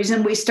the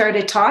reason we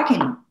started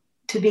talking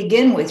to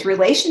begin with,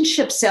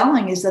 relationship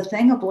selling is a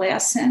thing of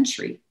last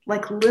century,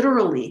 like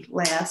literally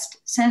last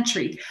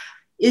century.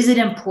 Is it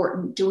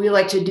important? Do we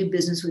like to do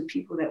business with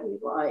people that we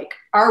like?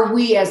 Are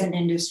we as an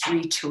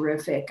industry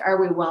terrific? Are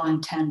we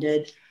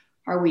well-intended?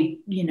 Are we,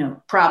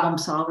 problem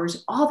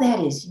solvers? All that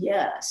is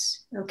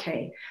yes.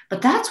 Okay.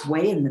 But that's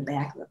way in the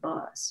back of the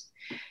bus.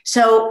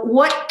 So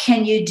what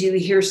can you do?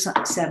 Here's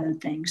 7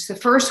 things. The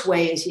first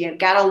way is you've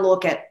got to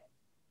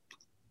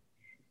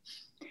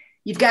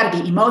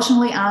be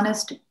emotionally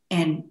honest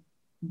and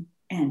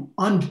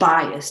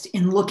unbiased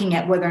in looking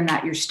at whether or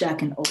not you're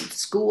stuck in old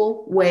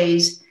school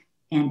ways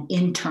and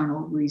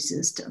internal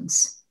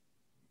resistance.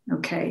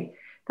 Okay.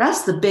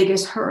 That's the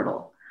biggest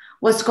hurdle.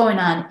 What's going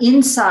on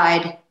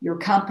inside your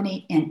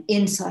company and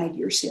inside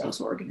your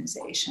sales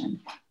organization.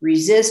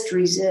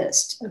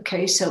 Resist.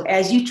 Okay. So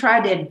as you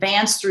try to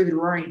advance through the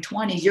roaring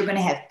 20s, you're going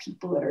to have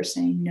people that are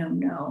saying, no,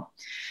 no.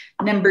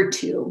 Number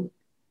 2,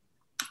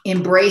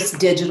 embrace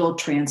digital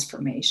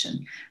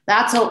transformation.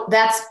 That's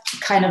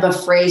kind of a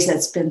phrase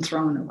that's been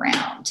thrown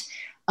around.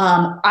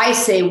 I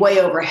say way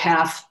over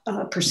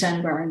 0.5%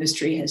 of our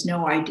industry has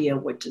no idea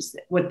what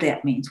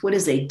that means. What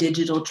is a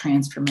digital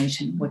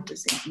transformation? What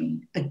does that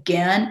mean?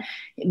 Again,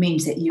 it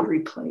means that you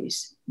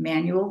replace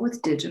manual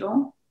with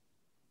digital.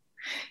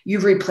 You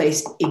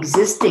replace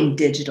existing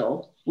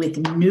digital with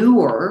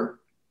newer.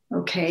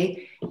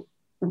 Okay.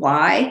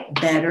 Why?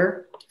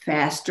 Better,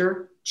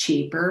 faster,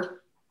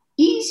 cheaper,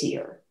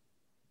 easier.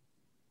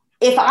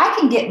 If I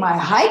can get my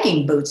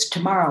hiking boots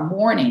tomorrow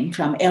morning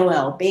from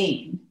LL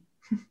Bean,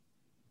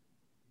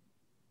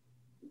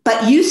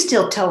 but you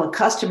still tell a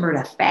customer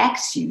to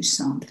fax you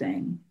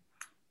something,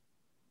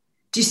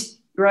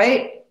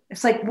 right?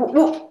 It's like,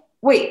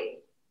 wait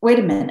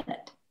a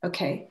minute.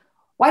 Okay.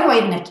 Why do I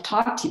even have to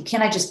talk to you?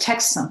 Can't I just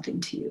text something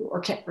to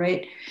you?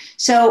 Right?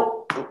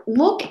 So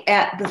look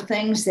at the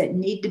things that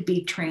need to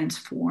be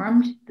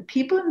transformed. The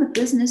people in the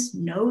business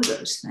know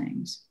those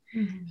things.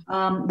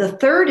 Mm-hmm. The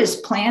third is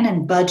plan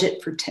and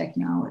budget for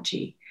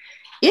technology.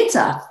 It's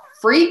a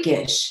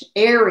freakish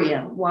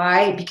area.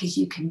 Why? Because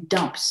you can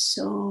dump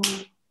so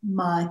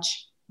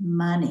much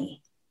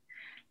money.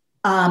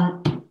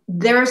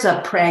 There's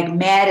a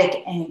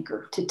pragmatic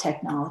anchor to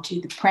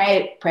technology. The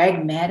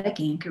pragmatic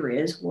anchor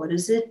is, what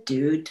does it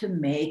do to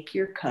make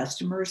your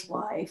customer's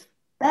life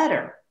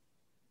better,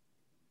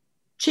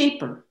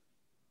 cheaper,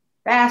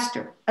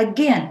 faster?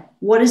 Again,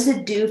 what does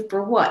it do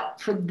for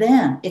what? For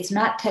them. It's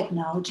not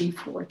technology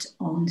for its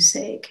own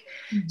sake.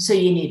 Mm-hmm. So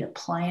you need a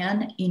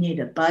plan, you need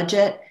a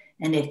budget.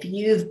 And if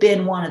you've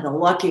been one of the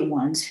lucky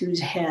ones who's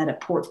had a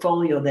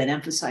portfolio that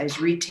emphasized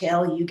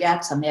retail, you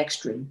got some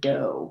extra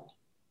dough.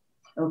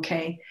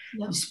 Okay.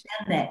 Yep. You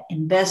spend that,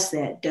 invest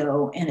that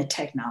dough in a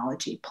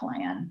technology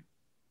plan.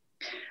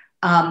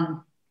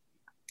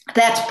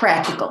 That's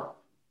practical.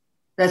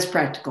 That's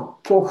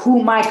practical for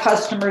who my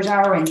customers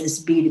are in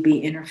this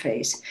B2B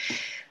interface.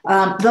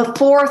 The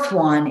fourth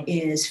one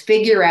is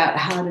figure out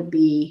how to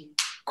be,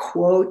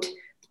 quote,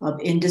 of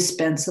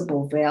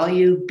indispensable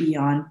value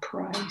beyond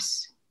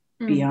price.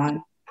 Beyond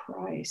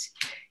price.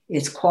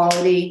 It's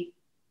quality,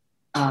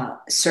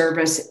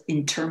 service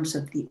in terms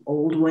of the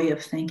old way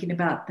of thinking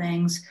about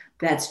things.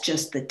 That's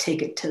just the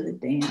ticket to the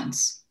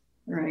dance,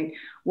 right?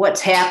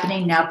 What's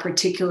happening now,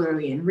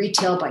 particularly in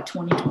retail by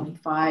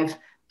 2025,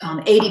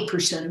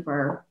 80% of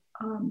our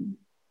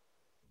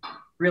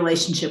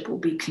relationship will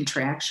be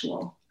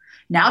contractual.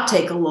 Now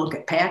take a look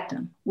at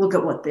Pactum. Look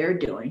at what they're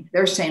doing.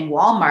 They're saying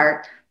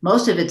Walmart,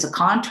 most of it's a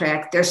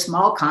contract. They're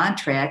small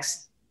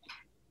contracts.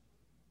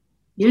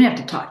 You don't have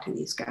to talk to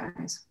these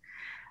guys.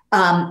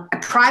 A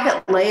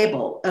private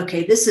label.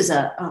 Okay, this is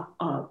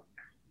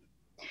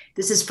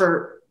this is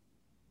for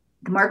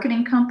the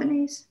marketing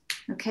companies.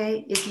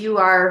 Okay, if you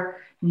are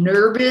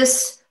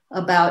nervous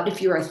about,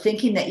 if you are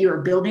thinking that you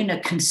are building a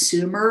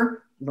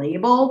consumer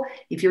label,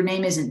 if your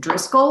name isn't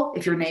Driscoll,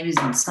 if your name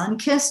isn't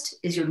Sunkist,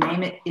 if your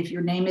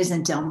name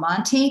isn't Del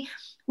Monte,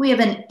 we have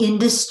an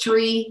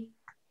industry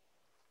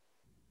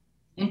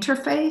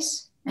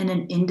interface and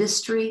an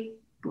industry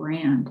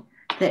brand.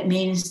 That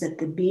means that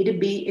the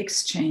B2B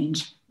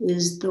exchange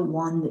is the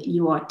one that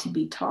you ought to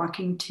be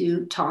talking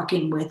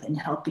with, and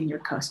helping your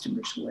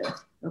customers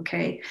with.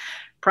 Okay.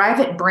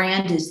 Private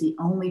brand is the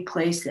only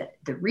place that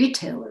the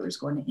retailer is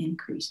going to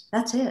increase.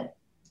 That's it.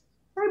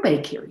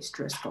 Everybody carries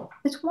Driscoll.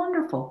 It's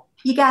wonderful.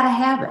 You got to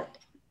have it.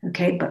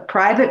 Okay. But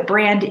private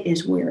brand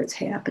is where it's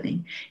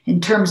happening. In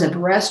terms of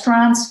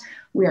restaurants,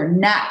 we are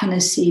not going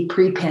to see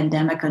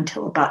pre-pandemic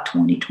until about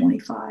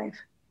 2025.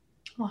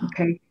 Wow.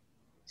 Okay.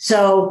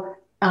 So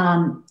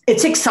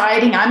it's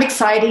exciting. I'm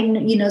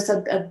excited. You know, it's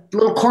a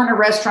little corner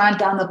restaurant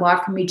down the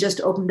block from me just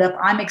opened up.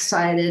 I'm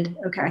excited.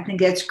 Okay. I think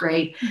that's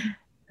great. Mm-hmm.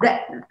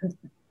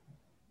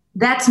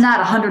 That's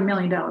not $100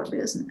 million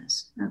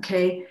business.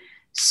 Okay.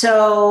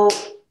 So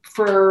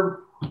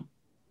for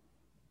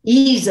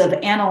ease of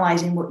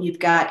analyzing what you've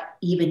got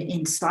even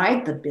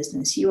inside the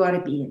business, you ought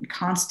to be in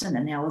constant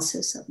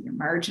analysis of your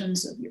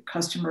margins, of your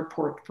customer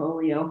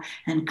portfolio,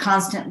 and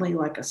constantly,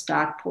 like a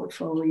stock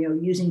portfolio,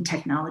 using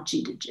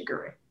technology to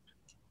jigger it.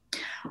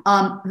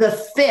 The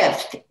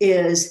fifth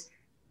is,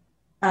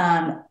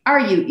 are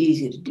you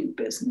easy to do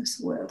business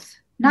with?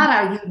 Not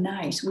are you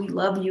nice? We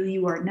love you.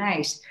 You are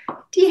nice.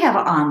 Do you have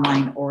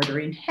online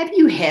ordering? Have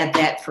you had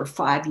that for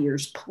 5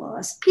 years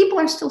plus? People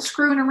are still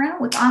screwing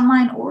around with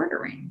online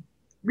ordering.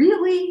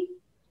 Really?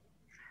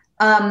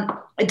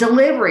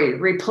 Delivery,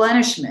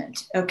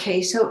 replenishment.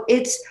 Okay, so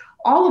it's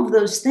all of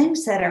those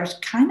things that are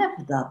kind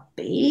of the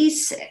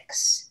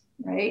basics,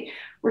 right?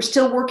 We're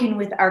still working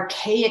with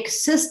archaic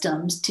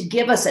systems to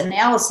give us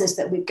analysis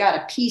that we've got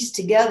to piece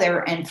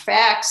together and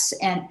facts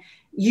and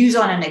use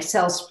on an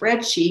Excel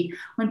spreadsheet,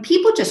 when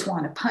people just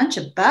want to punch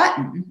a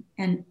button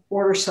and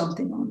order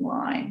something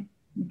online.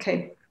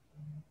 Okay.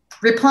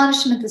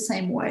 Replenishment the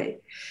same way.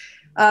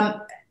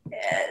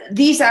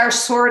 These are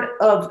sort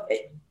of,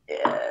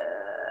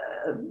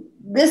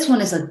 this one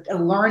is a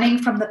learning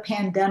from the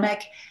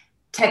pandemic.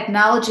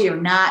 Technology or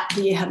not,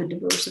 do you have a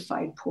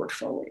diversified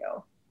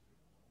portfolio?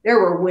 There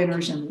were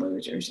winners and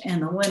losers,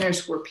 and the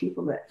winners were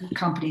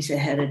companies that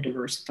had a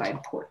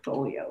diversified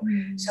portfolio.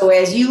 Mm-hmm. So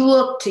as you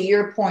look, to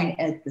your point,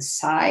 at the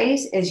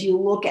size, as you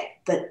look at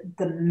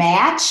the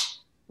match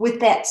with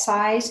that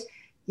size,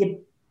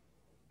 you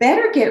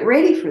better get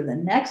ready for the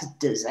next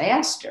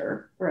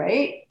disaster,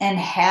 right? And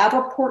have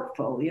a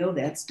portfolio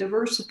that's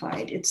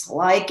diversified. It's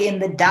like in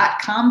the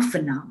 .com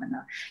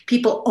phenomena.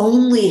 People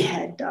only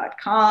had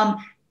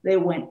 .com. They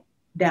went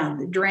down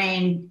the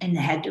drain and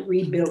had to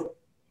rebuild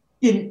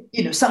in,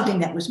 something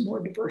that was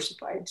more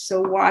diversified. So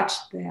watch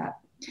that.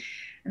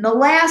 And the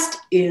last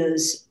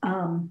is,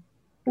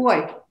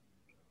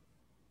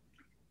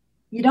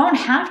 you don't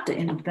have to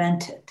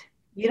invent it.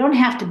 You don't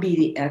have to be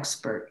the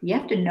expert. You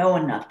have to know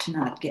enough to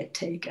not get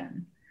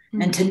taken,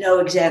 mm-hmm. and to know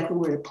exactly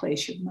where to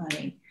place your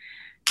money.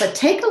 But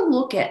take a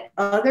look at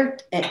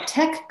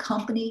tech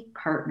company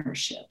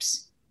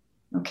partnerships.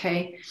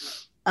 Okay.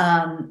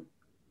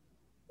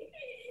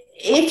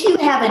 If you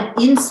have an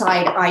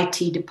inside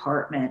IT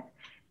department,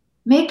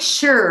 make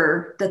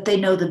sure that they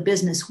know the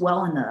business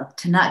well enough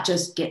to not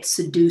just get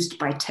seduced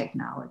by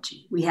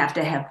technology. We have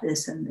to have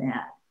this and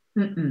that.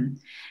 Mm-mm.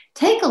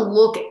 Take a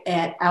look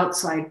at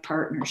outside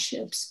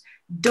partnerships.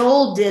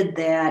 Dole did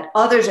that.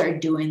 Others are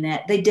doing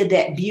that. They did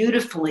that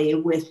beautifully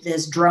with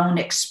this Drone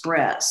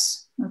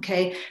Express.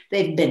 Okay.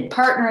 They've been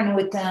partnering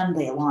with them.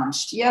 They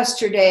launched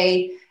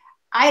yesterday.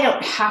 I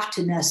don't have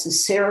to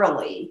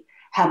necessarily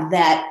have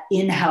that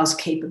in-house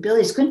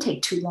capability. It's going to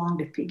take too long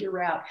to figure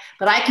out,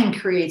 but I can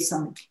create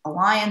some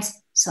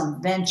alliance,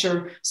 some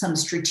venture, some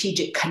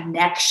strategic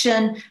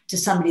connection to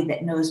somebody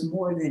that knows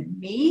more than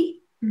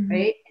me, mm-hmm.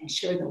 right? And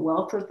share the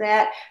wealth of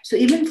that. So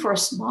even for a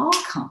small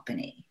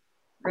company,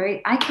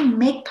 right, I can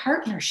make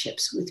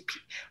partnerships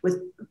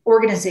with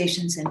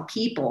organizations and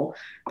people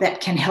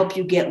that can help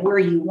you get where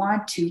you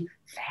want to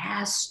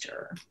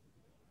faster.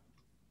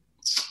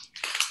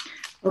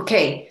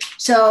 Okay,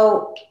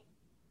 so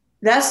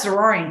that's the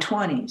Roaring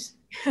 20s.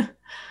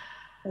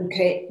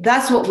 Okay,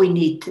 that's what we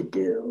need to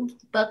do.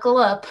 Buckle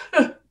up.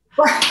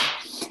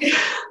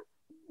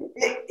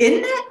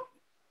 Isn't it?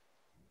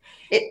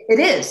 It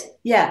is.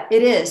 Yeah,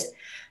 it is.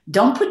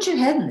 Don't put your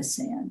head in the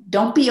sand.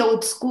 Don't be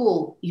old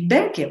school. You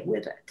better get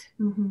with it.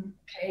 Mm-hmm.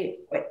 Okay,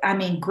 I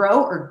mean,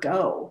 grow or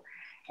go.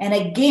 And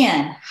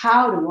again,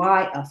 how do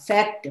I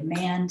affect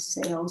demand,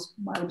 sales,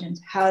 margins?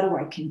 How do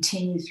I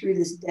continue through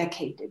this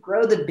decade to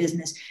grow the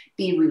business,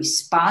 be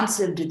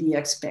responsive to the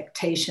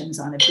expectations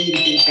on a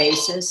B2B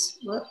basis?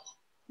 Whoop,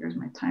 here's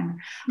my timer.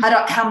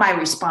 How am I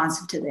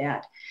responsive to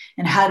that?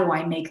 And how do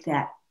I make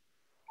that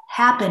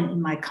happen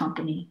in my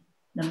company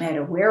no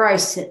matter where I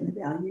sit in the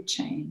value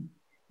chain,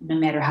 no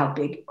matter how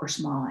big or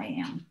small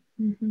I am.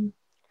 Mm-hmm.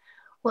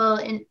 Well,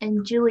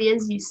 and Julie,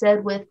 as you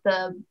said, with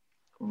the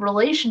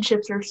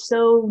relationships are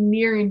so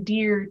near and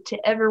dear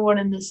to everyone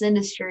in this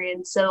industry.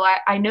 And so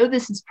I know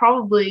this is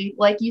probably,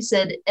 like you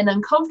said, an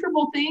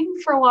uncomfortable thing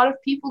for a lot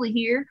of people to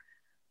hear,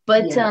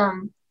 but Yeah.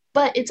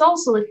 but it's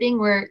also a thing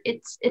where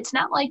it's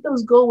not like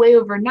those go away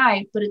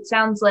overnight, but it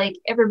sounds like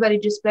everybody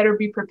just better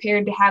be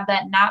prepared to have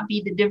that not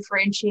be the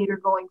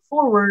differentiator going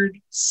forward.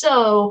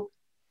 So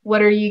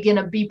what are you going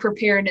to be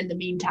preparing in the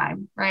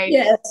meantime, right?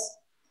 Yes.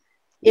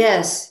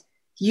 Yes.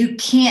 You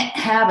can't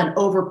have an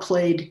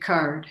overplayed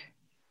card.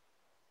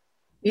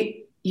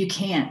 You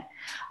can't.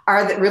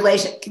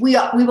 We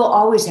will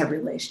always have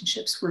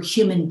relationships. We're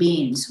human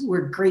beings.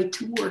 We're great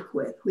to work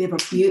with. We have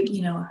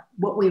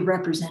what we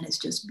represent is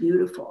just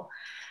beautiful.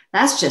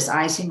 That's just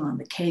icing on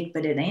the cake,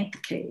 but it ain't the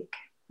cake.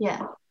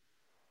 Yeah.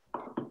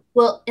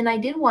 Well, and I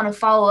did want to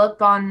follow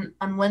up on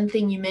one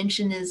thing you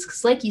mentioned is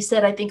because, like you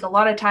said, I think a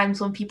lot of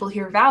times when people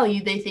hear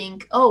value, they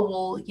think, oh,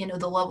 well,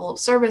 the level of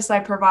service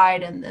I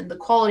provide and the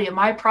quality of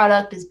my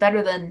product is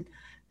better than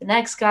the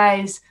next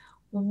guy's.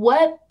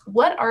 What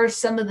are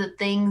some of the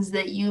things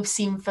that you've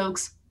seen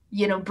folks,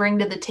 bring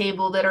to the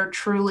table that are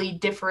truly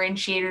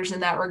differentiators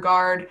in that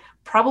regard?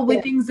 Probably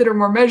Yeah. things that are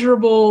more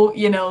measurable,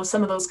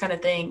 some of those kind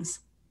of things.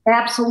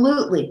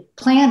 Absolutely.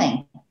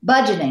 Planning,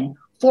 budgeting,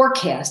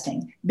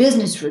 forecasting,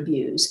 business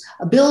reviews,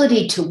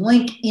 ability to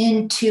link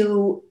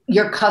into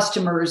your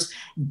customers'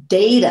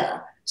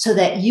 data so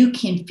that you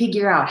can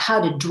figure out how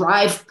to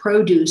drive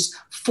produce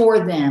for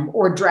them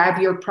or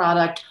drive your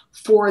product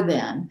for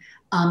them.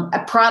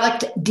 A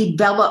product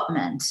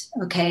development,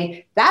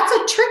 okay, that's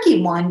a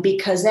tricky one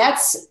because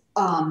that's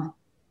a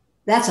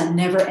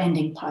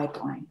never-ending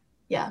pipeline.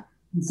 Yeah.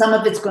 And some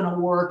of it's going to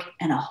work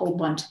and a whole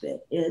bunch of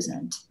it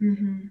isn't,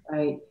 Mm-hmm.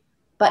 right?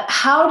 But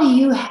how do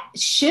you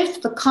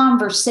shift the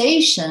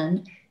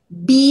conversation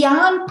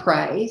beyond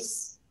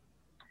price,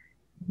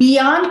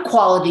 beyond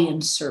quality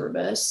and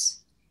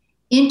service,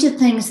 into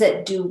things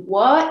that do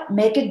what?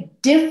 Make a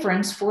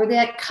difference for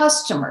that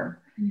customer.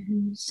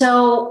 Mm-hmm.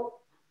 So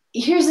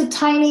here's a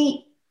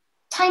tiny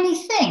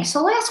thing.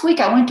 So last week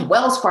I went to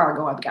Wells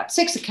Fargo. I've got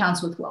 6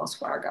 accounts with Wells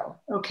Fargo.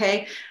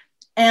 Okay.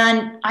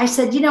 And I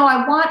said,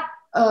 I want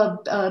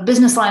a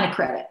business line of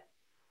credit.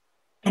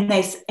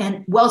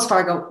 And Wells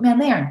Fargo, man,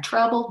 they are in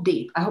trouble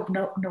deep. I hope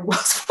no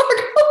Wells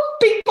Fargo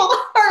people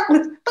are,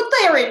 but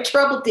they are in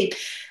trouble deep.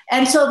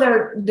 And so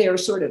they're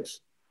sort of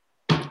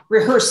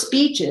rehearsed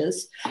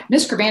speeches.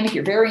 Ms. Kravanek,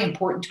 you're very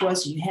important to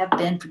us. You have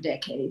been for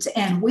decades,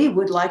 and we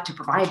would like to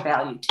provide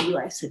value to you.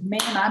 I said,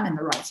 man, I'm in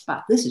the right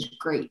spot. This is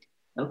great.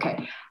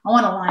 Okay. I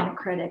want a line of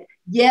credit.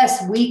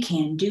 Yes, we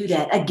can do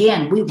that.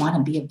 Again, we want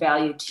to be of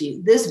value to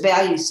you. This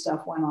value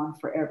stuff went on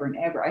forever and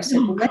ever. I said,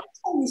 well, let me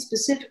tell you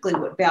specifically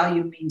what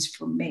value means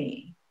for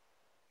me.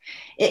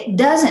 It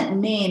doesn't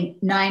mean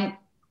 9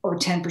 or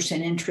 10%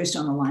 interest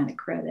on a line of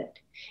credit.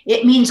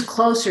 It means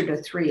closer to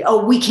 3.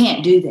 Oh, we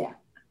can't do that.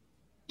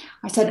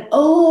 I said,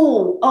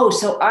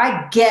 so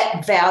I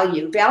get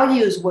value.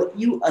 Value is what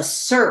you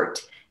assert,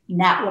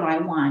 not what I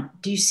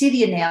want. Do you see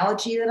the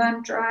analogy that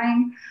I'm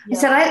drawing? Yeah. I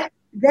said,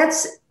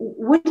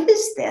 what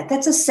is that?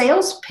 That's a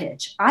sales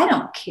pitch. I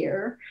don't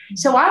care. Mm-hmm.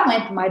 So I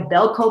went to my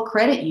Belco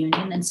credit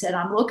union and said,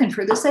 I'm looking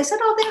for this. They said,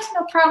 oh, that's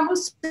no problem. We'll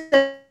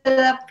set it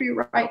up for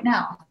you right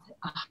now.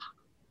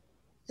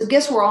 So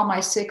guess where all my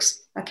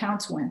 6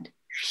 accounts went?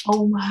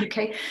 Oh my.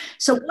 Okay.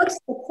 So what's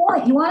the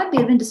point? You want to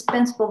be of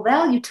indispensable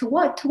value to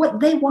what? To what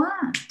they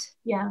want.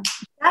 Yeah.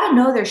 You got to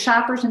know their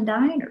shoppers and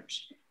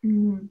diners.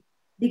 Mm-hmm.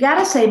 You got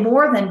to say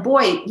more than,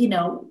 boy,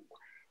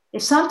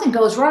 if something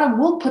goes wrong,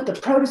 we'll put the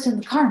produce in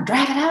the car and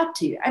drive it out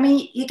to you. I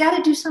mean, you got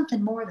to do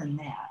something more than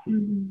that.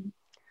 Mm-hmm.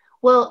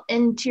 Well,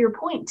 and to your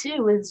point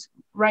too, is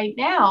right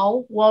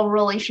now, while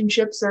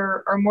relationships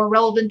are more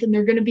relevant than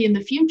they're going to be in the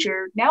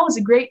future, now is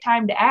a great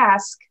time to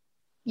ask,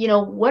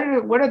 what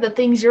are the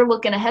things you're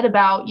looking ahead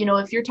about?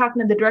 If you're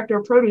talking to the director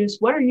of produce,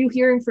 what are you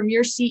hearing from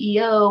your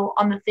CEO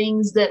on the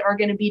things that are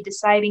going to be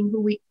deciding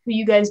who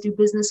you guys do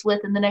business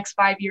with in the next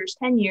 5 years,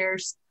 10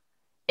 years,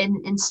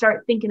 and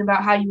start thinking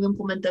about how you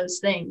implement those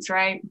things,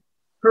 right?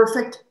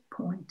 Perfect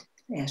point,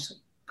 Ashley.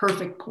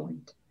 Perfect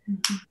point.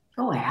 Mm-hmm.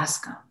 Go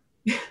ask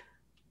them.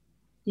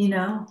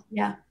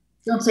 Yeah.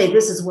 Don't say,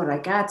 this is what I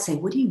got. Say,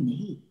 what do you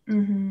need?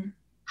 Mm-hmm.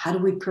 How do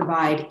we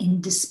provide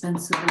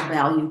indispensable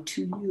value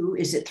to you?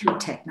 Is it through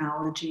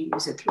technology?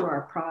 Is it through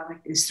our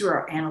product? Is it through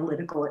our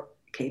analytical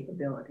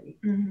capability?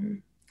 Mm-hmm.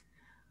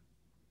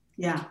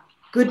 Yeah,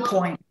 good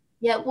point.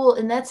 Yeah, well,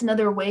 and that's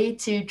another way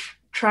to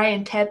try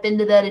and tap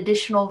into that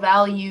additional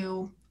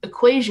value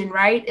equation,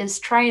 right? Is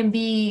try and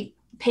be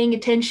paying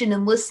attention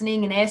and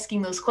listening and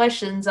asking those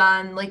questions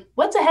on like,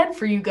 what's ahead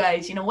for you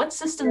guys? What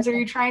systems are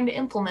you trying to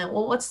implement?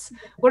 Well,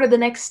 what are the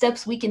next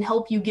steps we can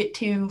help you get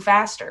to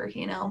faster,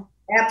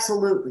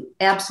 Absolutely.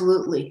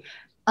 Absolutely.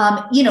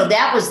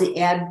 That was the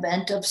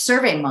advent of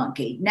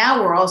SurveyMonkey.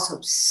 Now we're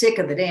also sick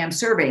of the damn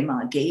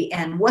SurveyMonkey.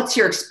 And what's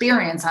your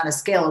experience on a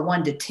scale of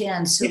 1 to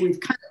 10? So we've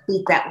kind of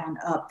beat that one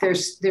up.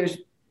 There's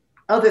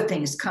other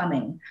things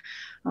coming.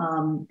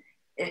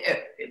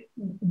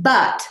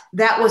 But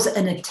that was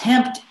an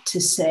attempt to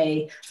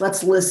say,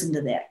 let's listen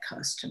to that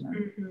customer,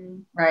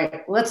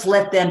 right? Let's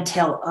let them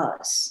tell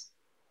us.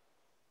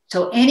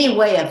 So any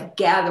way of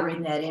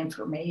gathering that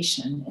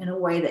information in a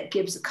way that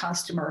gives the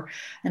customer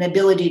an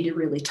ability to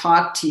really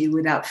talk to you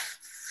without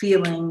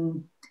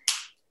feeling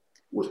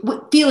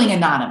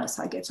anonymous,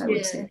 I guess I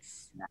would say,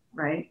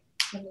 right?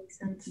 That makes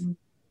sense.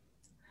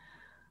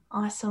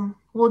 Awesome.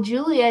 Well,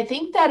 Julie, I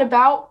think that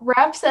about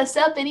wraps us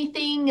up.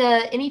 Anything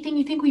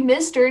you think we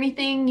missed or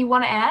anything you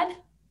want to add?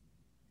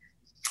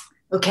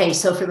 Okay,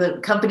 so for the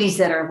companies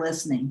that are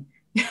listening,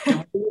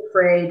 don't be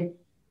afraid.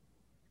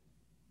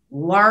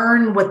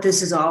 Learn what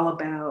this is all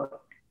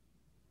about.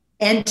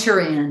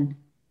 Enter in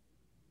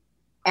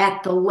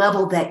at the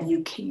level that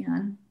you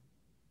can.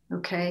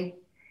 Okay?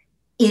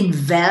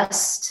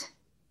 Invest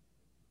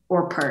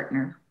or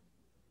partner.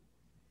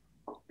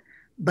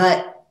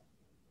 But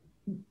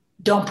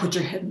don't put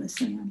your head in the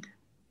sand.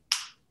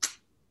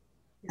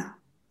 Yeah.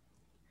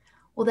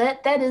 Well,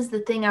 that is the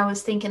thing I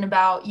was thinking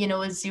about,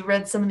 as you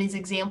read some of these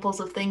examples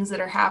of things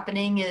that are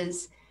happening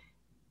is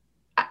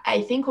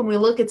I think when we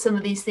look at some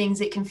of these things,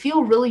 it can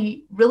feel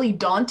really, really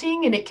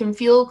daunting and it can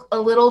feel a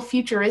little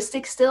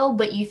futuristic still,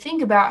 but you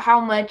think about how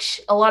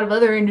much a lot of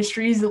other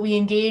industries that we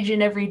engage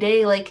in every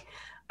day, like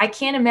I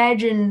can't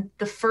imagine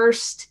the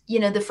first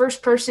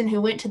person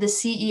who went to the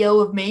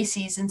CEO of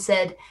Macy's and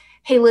said,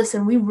 hey,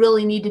 listen, we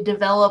really need to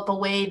develop a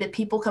way that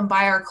people can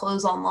buy our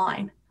clothes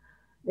online.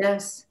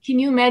 Yes. Can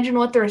you imagine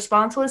what the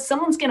response was?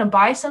 Someone's going to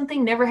buy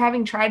something never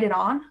having tried it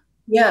on?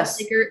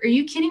 Yes. Like, are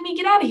you kidding me?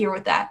 Get out of here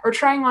with that. Or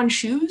trying on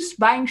shoes,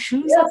 buying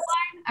shoes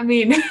online. I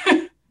mean,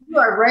 you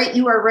are right.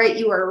 You are right.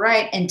 You are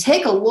right. And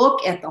take a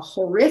look at the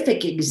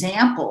horrific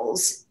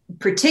examples,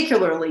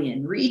 particularly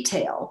in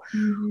retail,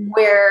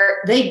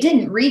 where they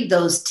didn't read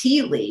those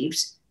tea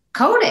leaves.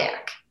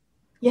 Kodak.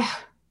 Yeah.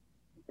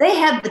 They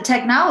had the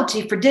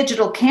technology for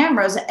digital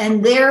cameras,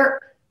 and their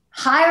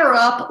higher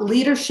up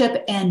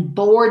leadership and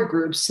board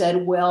groups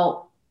said,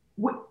 well,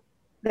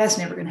 that's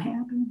never going to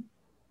happen.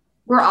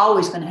 We're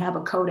always going to have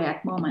a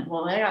Kodak moment.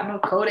 Well, they got no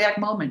Kodak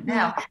moment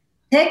now.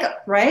 Take a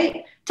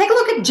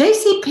look at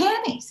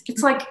JCPenney's.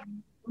 It's like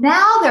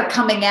now they're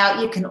coming out.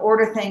 You can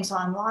order things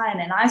online.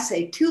 And I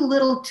say, too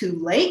little, too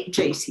late,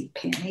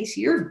 JCPenney's.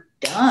 You're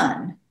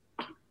done.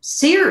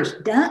 Sears,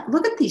 done.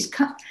 Look at these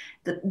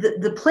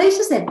the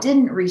places that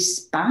didn't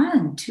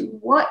respond to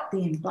what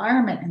the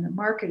environment and the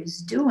market is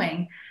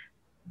doing.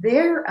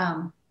 They're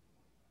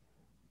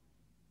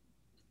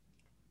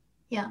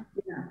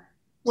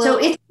Well, so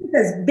it's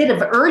this bit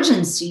of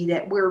urgency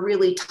that we're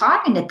really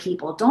talking to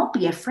people. Don't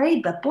be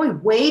afraid, but boy,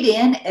 wade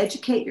in,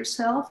 educate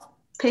yourself,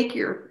 pick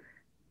your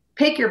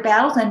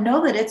battles, and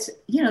know that it's,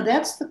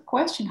 that's the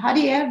question. How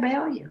do you add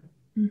value?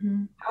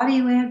 How do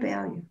you add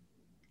value?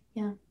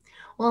 Yeah.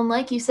 Well, and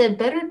like you said,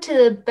 better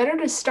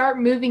to start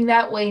moving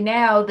that way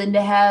now than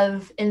to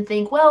have and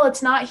think, well,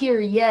 it's not here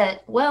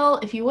yet. Well,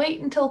 if you wait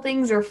until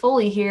things are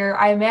fully here,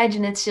 I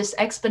imagine it's just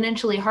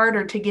exponentially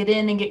harder to get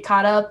in and get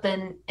caught up,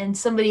 and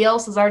somebody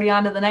else is already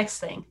on to the next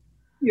thing.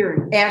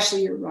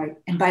 Ashley, you're right.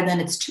 And by then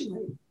it's too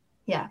late.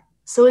 Yeah.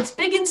 So it's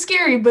big and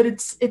scary, but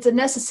it's a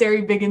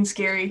necessary big and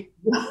scary.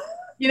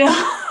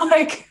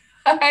 Like,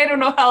 I don't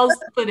know how else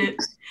to put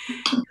it.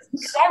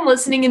 I'm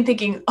listening and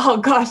thinking, oh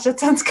gosh, that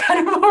sounds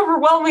kind of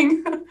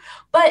overwhelming.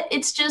 But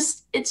it's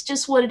just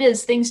what it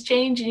is. Things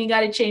change and you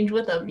got to change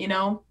with them,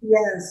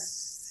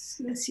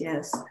 Yes.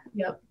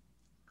 Yep.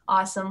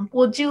 Awesome.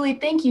 Well, Julie,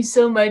 thank you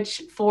so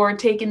much for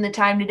taking the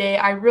time today.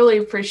 I really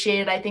appreciate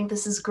it. I think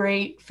this is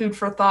great food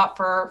for thought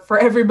for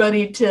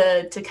everybody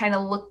to kind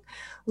of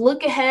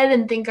look ahead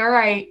and think, all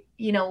right,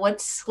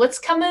 what's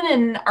coming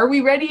and are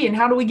we ready and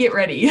how do we get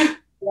ready?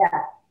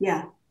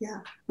 Yeah.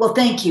 Well,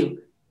 thank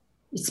you.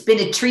 It's been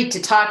a treat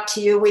to talk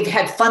to you. We've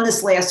had fun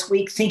this last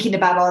week thinking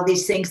about all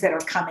these things that are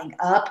coming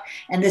up,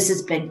 and this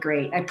has been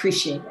great. I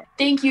appreciate it.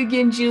 Thank you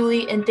again,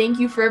 Julie, and thank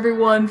you for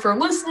everyone for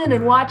listening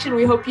and watching.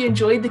 We hope you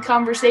enjoyed the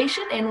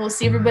conversation, and we'll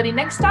see everybody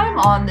next time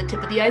on the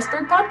Tip of the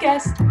Iceberg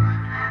podcast.